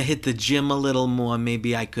you want to hit the gym a little more,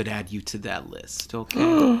 maybe I could add you to that list,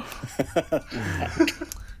 okay?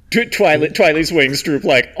 Twiley's wings droop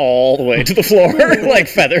like all the way to the floor, like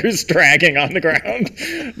feathers dragging on the ground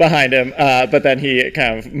behind him. But then he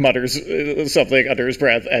kind of mutters something under his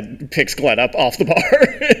breath and picks Glenn up off the bar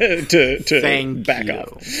to back up.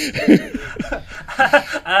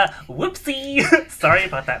 Whoopsie! Sorry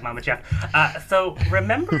about that, Mama Jeff. So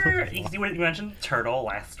remember, you mentioned Turtle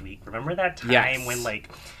last week. Remember that time when like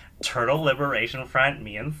Turtle Liberation Front,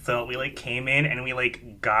 me and Silt, we like came in and we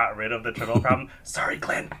like got rid of the turtle problem. Sorry,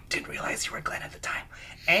 Glenn, didn't realize you were Glenn at the time.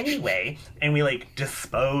 Anyway, and we like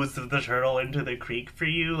disposed of the turtle into the creek for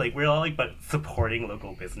you. Like we're all like, but supporting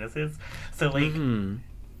local businesses. So like, do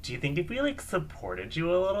you think if we like supported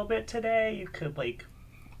you a little bit today, you could like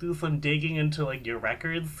do some digging into like your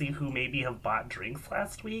records, see who maybe have bought drinks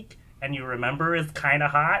last week and you remember is kind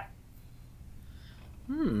of hot?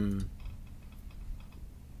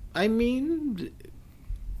 I mean,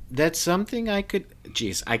 that's something I could...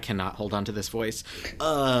 Jeez, I cannot hold on to this voice.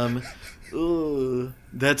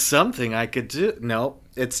 That's something I could do. No,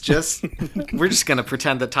 it's just... We're just going to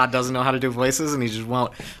pretend that Todd doesn't know how to do voices, and he just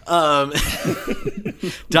won't.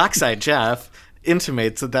 Dockside Jeff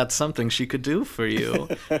intimates that that's something she could do for you.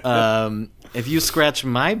 If you scratch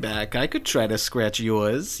my back, I could try to scratch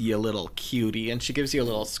yours, you little cutie. And she gives you a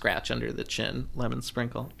little scratch under the chin, lemon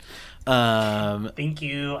sprinkle. Thank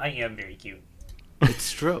you. I am very cute.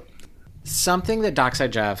 It's true. Something that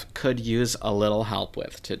Dockside Jeff could use a little help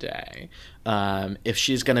with today, if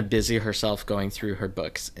she's going to busy herself going through her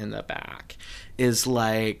books in the back, is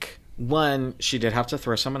like, one, she did have to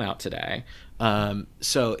throw someone out today.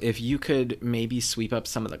 So if you could maybe sweep up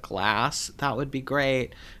some of the glass, that would be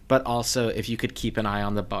great. But also if you could keep an eye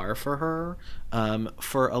on the bar for her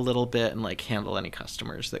for a little bit and like handle any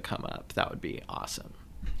customers that come up, that would be awesome.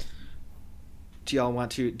 Do y'all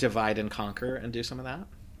want to divide and conquer and do some of that?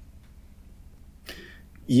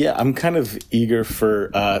 Yeah, I'm kind of eager for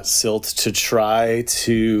Silt to try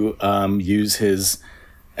to use his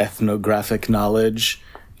ethnographic knowledge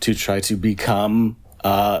to try to become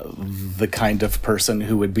the kind of person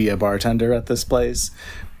who would be a bartender at this place.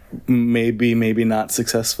 Maybe not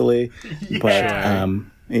successfully, but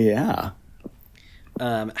yeah.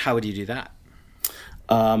 How would you do that?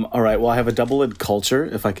 All right. Well, I have a double-ed culture,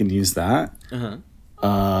 if I can use that.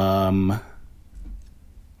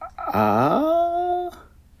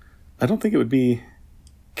 I don't think it would be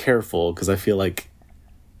careful because I feel like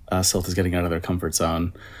Silt is getting out of their comfort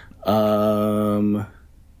zone. I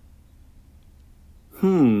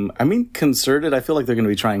mean, concerted. I feel like they're going to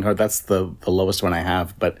be trying hard. That's the lowest one I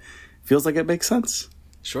have, but feels like it makes sense.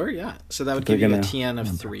 Sure, yeah. So that would give you a TN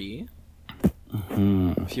of 3.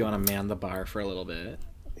 If you want to man the bar for a little bit.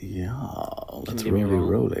 Yeah, let's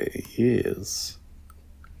roly. Yes.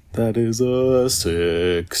 That is a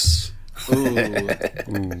 6. Ooh.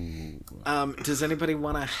 Does anybody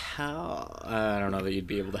want to help? I don't know that you'd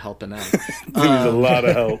be able to help enough. Needs a lot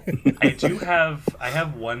of help. I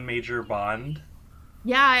have one major bond.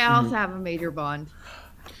 Yeah, I also have a major bond.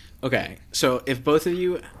 Okay, so if both of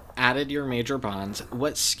you added your major bonds,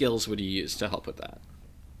 what skills would you use to help with that?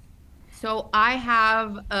 So I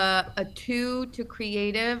have a 2 to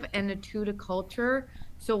creative and a 2 to culture.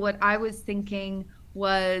 So what I was thinking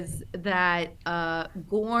was that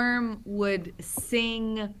Gorm would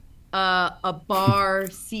sing a bar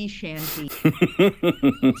sea shanty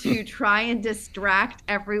to try and distract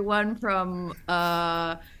everyone from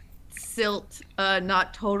Silt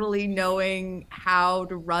not totally knowing how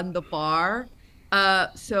to run the bar.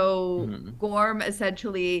 Gorm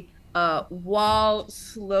essentially, while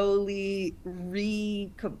slowly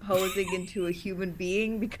recomposing into a human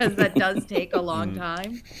being, because that does take a long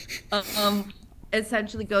time,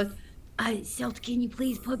 essentially goes, Silt, can you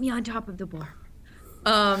please put me on top of the bar?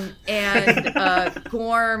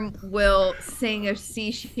 Gorm will sing a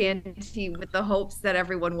sea shanty with the hopes that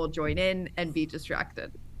everyone will join in and be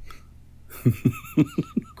distracted.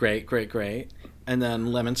 Great. And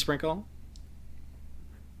then Lemon Sprinkle?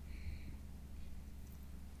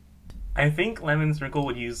 I think Lemon Sprinkle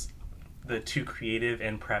would use the 2 creative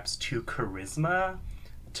and perhaps 2 charisma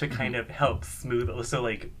to kind of help smooth. So,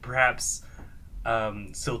 like, perhaps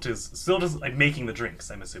Silt is like making the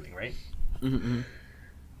drinks, I'm assuming, right? Mm-hmm.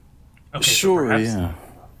 Okay, sure, so yeah.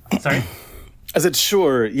 Sorry? I said,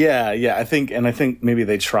 sure, yeah. I think maybe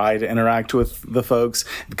they try to interact with the folks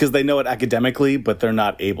because they know it academically, but they're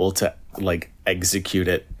not able to, like, execute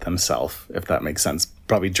it themselves, if that makes sense.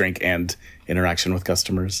 Probably drink and interaction with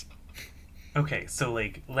customers. Okay, so,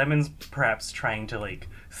 like, Lemon's perhaps trying to, like,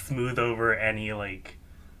 smooth over any, like,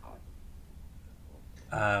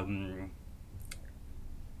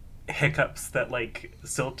 hiccups that, like,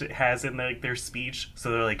 Silt has in, like, their speech.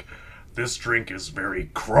 So they're like, this drink is very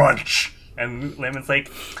crunch. And Lemon's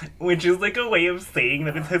like, which is, like, a way of saying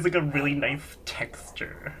that it has, like, a really nice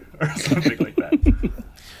texture. Or something like that.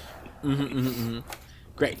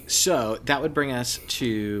 Great. So that would bring us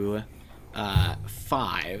to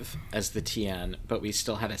 5 as the TN, but we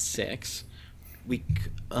still had a 6.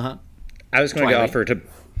 I was going to offer to...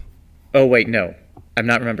 Oh, wait, no. I'm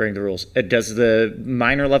not remembering the rules. Does the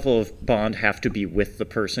minor level of bond have to be with the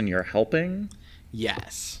person you're helping?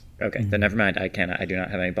 Yes. Okay, then never mind. I do not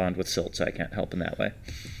have any bond with Silt, so I can't help in that way.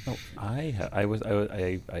 Oh, I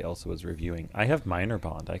also was reviewing. I have minor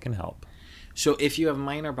bond. I can help. So if you have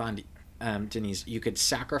minor bond, Denise, you could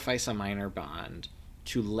sacrifice a minor bond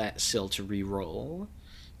to let Silt re-roll,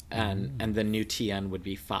 and the new TN would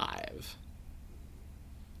be 5.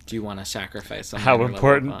 Do you want to sacrifice a minor How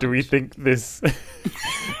important bond? do we think this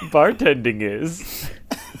bartending is?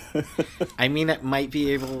 I mean, it might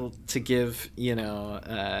be able to give,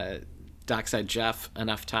 Dockside Jeff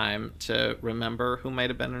enough time to remember who might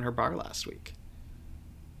have been in her bar last week.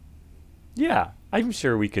 Yeah, I'm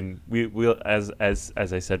sure we can. We'll as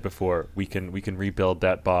I said before, we can rebuild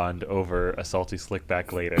that bond over a salty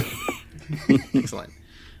slickback later. Excellent.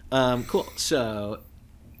 Cool. So,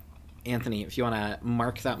 Anthony, if you want to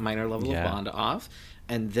mark that minor level of bond off,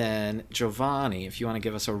 and then Giovanni, if you want to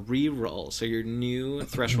give us a re-roll. So your new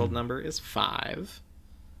threshold number is 5.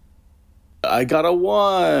 I got a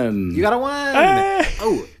 1. You got a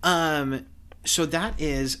 1. So that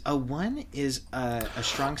is a 1 is a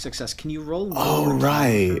strong success. Can you roll? Oh,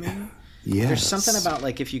 right. Yes. There's something about,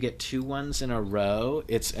 like, if you get 2 1s in a row,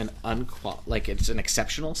 it's an it's an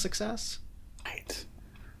exceptional success. Right.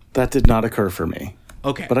 That did not occur for me.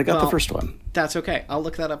 Okay. But I got the first one. That's okay. I'll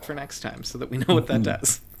look that up for next time so that we know what that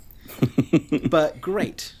does. But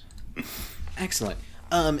great. Excellent.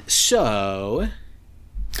 So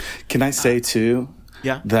can I say too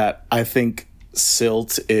that I think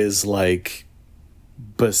Silt is, like,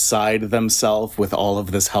 beside themselves with all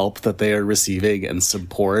of this help that they are receiving and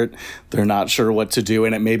support. They're not sure what to do,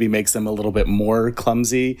 and it maybe makes them a little bit more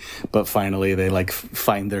clumsy, but finally they like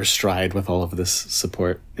find their stride with all of this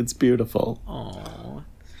support. It's beautiful. Aww.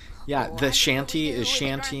 Yeah, the shanty is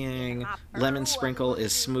shantying. Lemon Sprinkle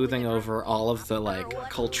is smoothing over all of the like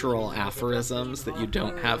cultural aphorisms that you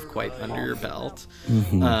don't have quite under your belt.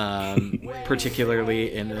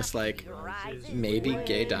 Particularly in this like maybe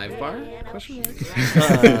gay dive bar? Question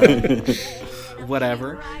mark?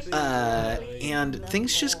 Whatever. And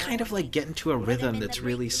things just kind of like get into a rhythm that's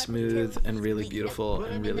really smooth and really beautiful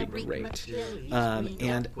and really great.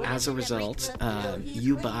 And as a result,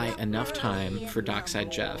 you buy enough time for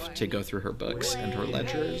Dockside Jeff to go through her books and her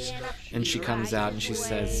ledgers, and she comes out and she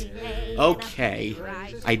says, okay,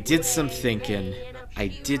 I did some thinking, I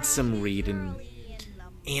did some reading,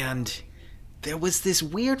 and there was this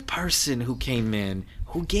weird person who came in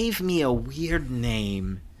who gave me a weird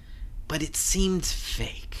name, but it seemed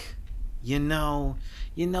fake. You know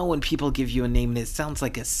when people give you a name and it sounds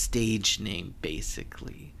like a stage name,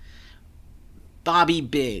 basically. Bobby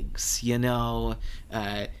Biggs,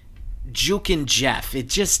 Juke and Jeff. It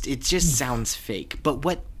just sounds fake. But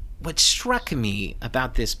what struck me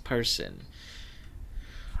about this person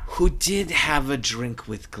who did have a drink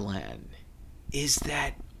with Glenn is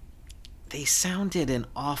that they sounded an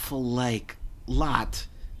awful lot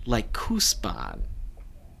like Kuspan,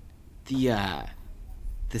 the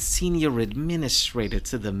senior administrator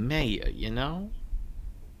to the mayor,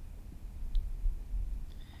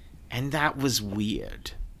 And that was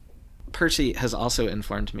weird. Percy has also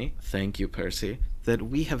informed me, thank you, Percy, that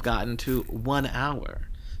we have gotten to 1 hour.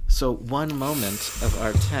 So 1 moment of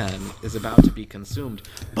our 10 is about to be consumed,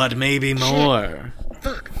 but maybe more.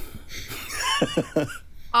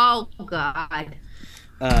 Oh, God.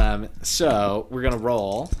 So we're going to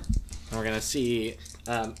roll, and we're going to see.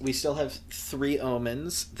 We still have 3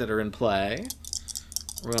 omens that are in play.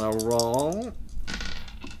 We're going to roll.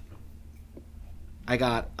 I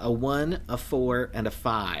got a 1, a 4, and a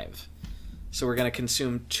 5. So we're going to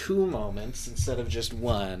consume 2 moments instead of just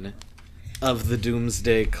 1 of the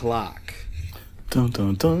Doomsday Clock. Dun,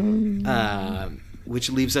 dun, dun. Which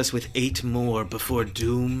leaves us with 8 more before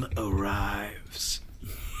Doom arrives.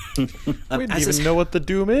 We didn't even know what the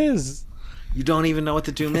Doom is. You don't even know what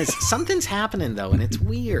the Doom is. Something's happening, though, and it's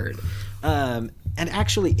weird. And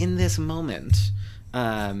actually, in this moment,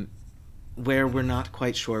 where we're not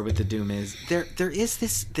quite sure what the Doom is, there is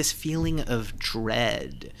this feeling of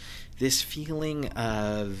dread, this feeling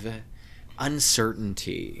of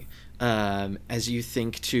uncertainty, as you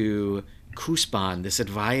think to Kuspan, this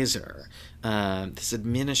advisor, this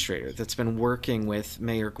administrator that's been working with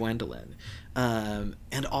Mayor Gwendolyn.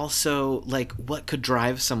 And also, like, what could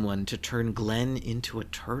drive someone to turn Glenn into a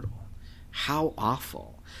turtle? How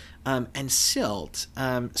awful. And Silt,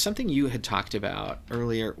 something you had talked about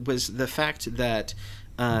earlier was the fact that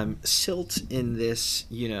Silt in this,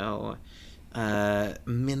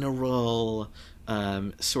 mineral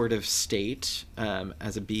sort of state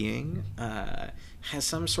as a being has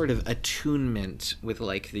some sort of attunement with,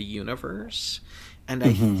 like, the universe. And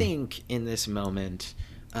I think in this moment,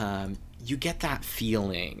 you get that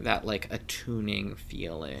feeling, that like attuning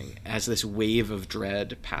feeling as this wave of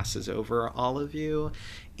dread passes over all of you.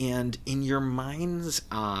 And in your mind's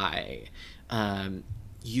eye,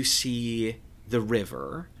 you see the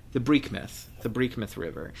river, the Breekmouth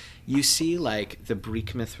River. You see like the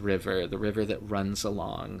Breekmouth River, the river that runs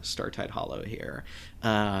along Startide Hollow here.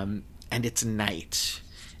 And it's night.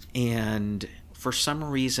 And for some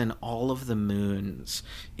reason, all of the moons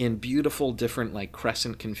in beautiful different like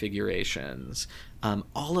crescent configurations,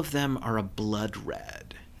 all of them are a blood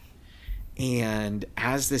red. And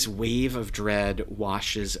as this wave of dread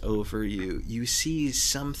washes over you, you see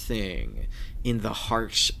something in the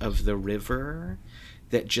heart of the river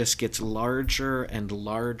that just gets larger and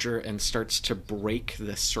larger and starts to break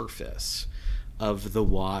the surface of the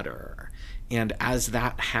water. And as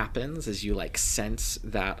that happens, as you like sense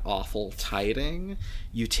that awful tiding,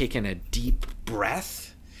 you take in a deep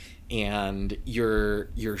breath, and you're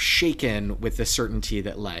shaken with the certainty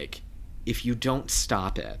that like, if you don't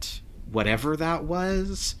stop it, whatever that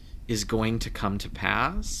was is going to come to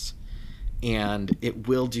pass, and it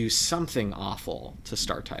will do something awful to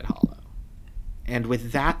Startide Hollow. And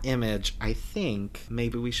with that image, I think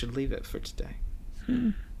maybe we should leave it for today.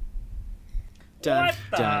 Dun,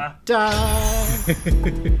 dun, dun.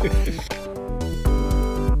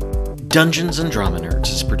 Dungeons and Drama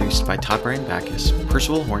Nerds is produced by Todd Brian Backus,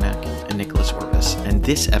 Percival Hornack, and Nicholas Orvis, and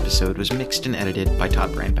this episode was mixed and edited by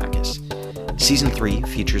Todd Brian Backus. Season 3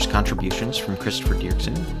 features contributions from Christopher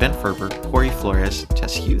Dierksen, Ben Ferber, Corey Flores,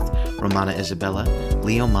 Tess Huth, Romana Isabella,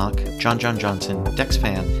 Leo Mock, John Johnson, Dex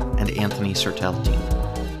Fan, and Anthony Sertel-Dean.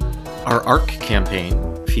 Our ARC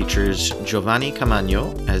campaign features Giovanni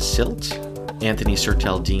Camagno as Silt, Anthony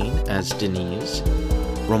Sertel-Dean as Denise,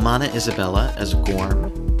 Romana Isabella as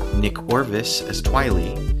Gorm, Nick Orvis as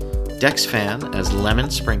Twylee, Dex Fan as Lemon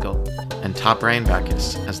Sprinkle, and Top Brian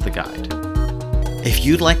Bacchus as the Guide. If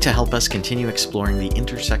you'd like to help us continue exploring the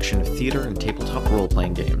intersection of theater and tabletop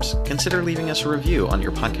role-playing games, consider leaving us a review on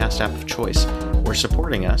your podcast app of choice, or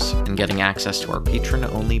supporting us and getting access to our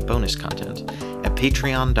patron-only bonus content at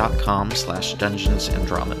patreon.com/Dungeons and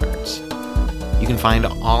Drama Nerds. You can find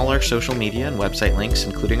all our social media and website links,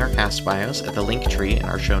 including our cast bios, at the link tree in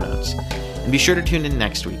our show notes. And be sure to tune in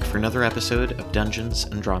next week for another episode of Dungeons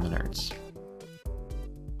and Drama Nerds.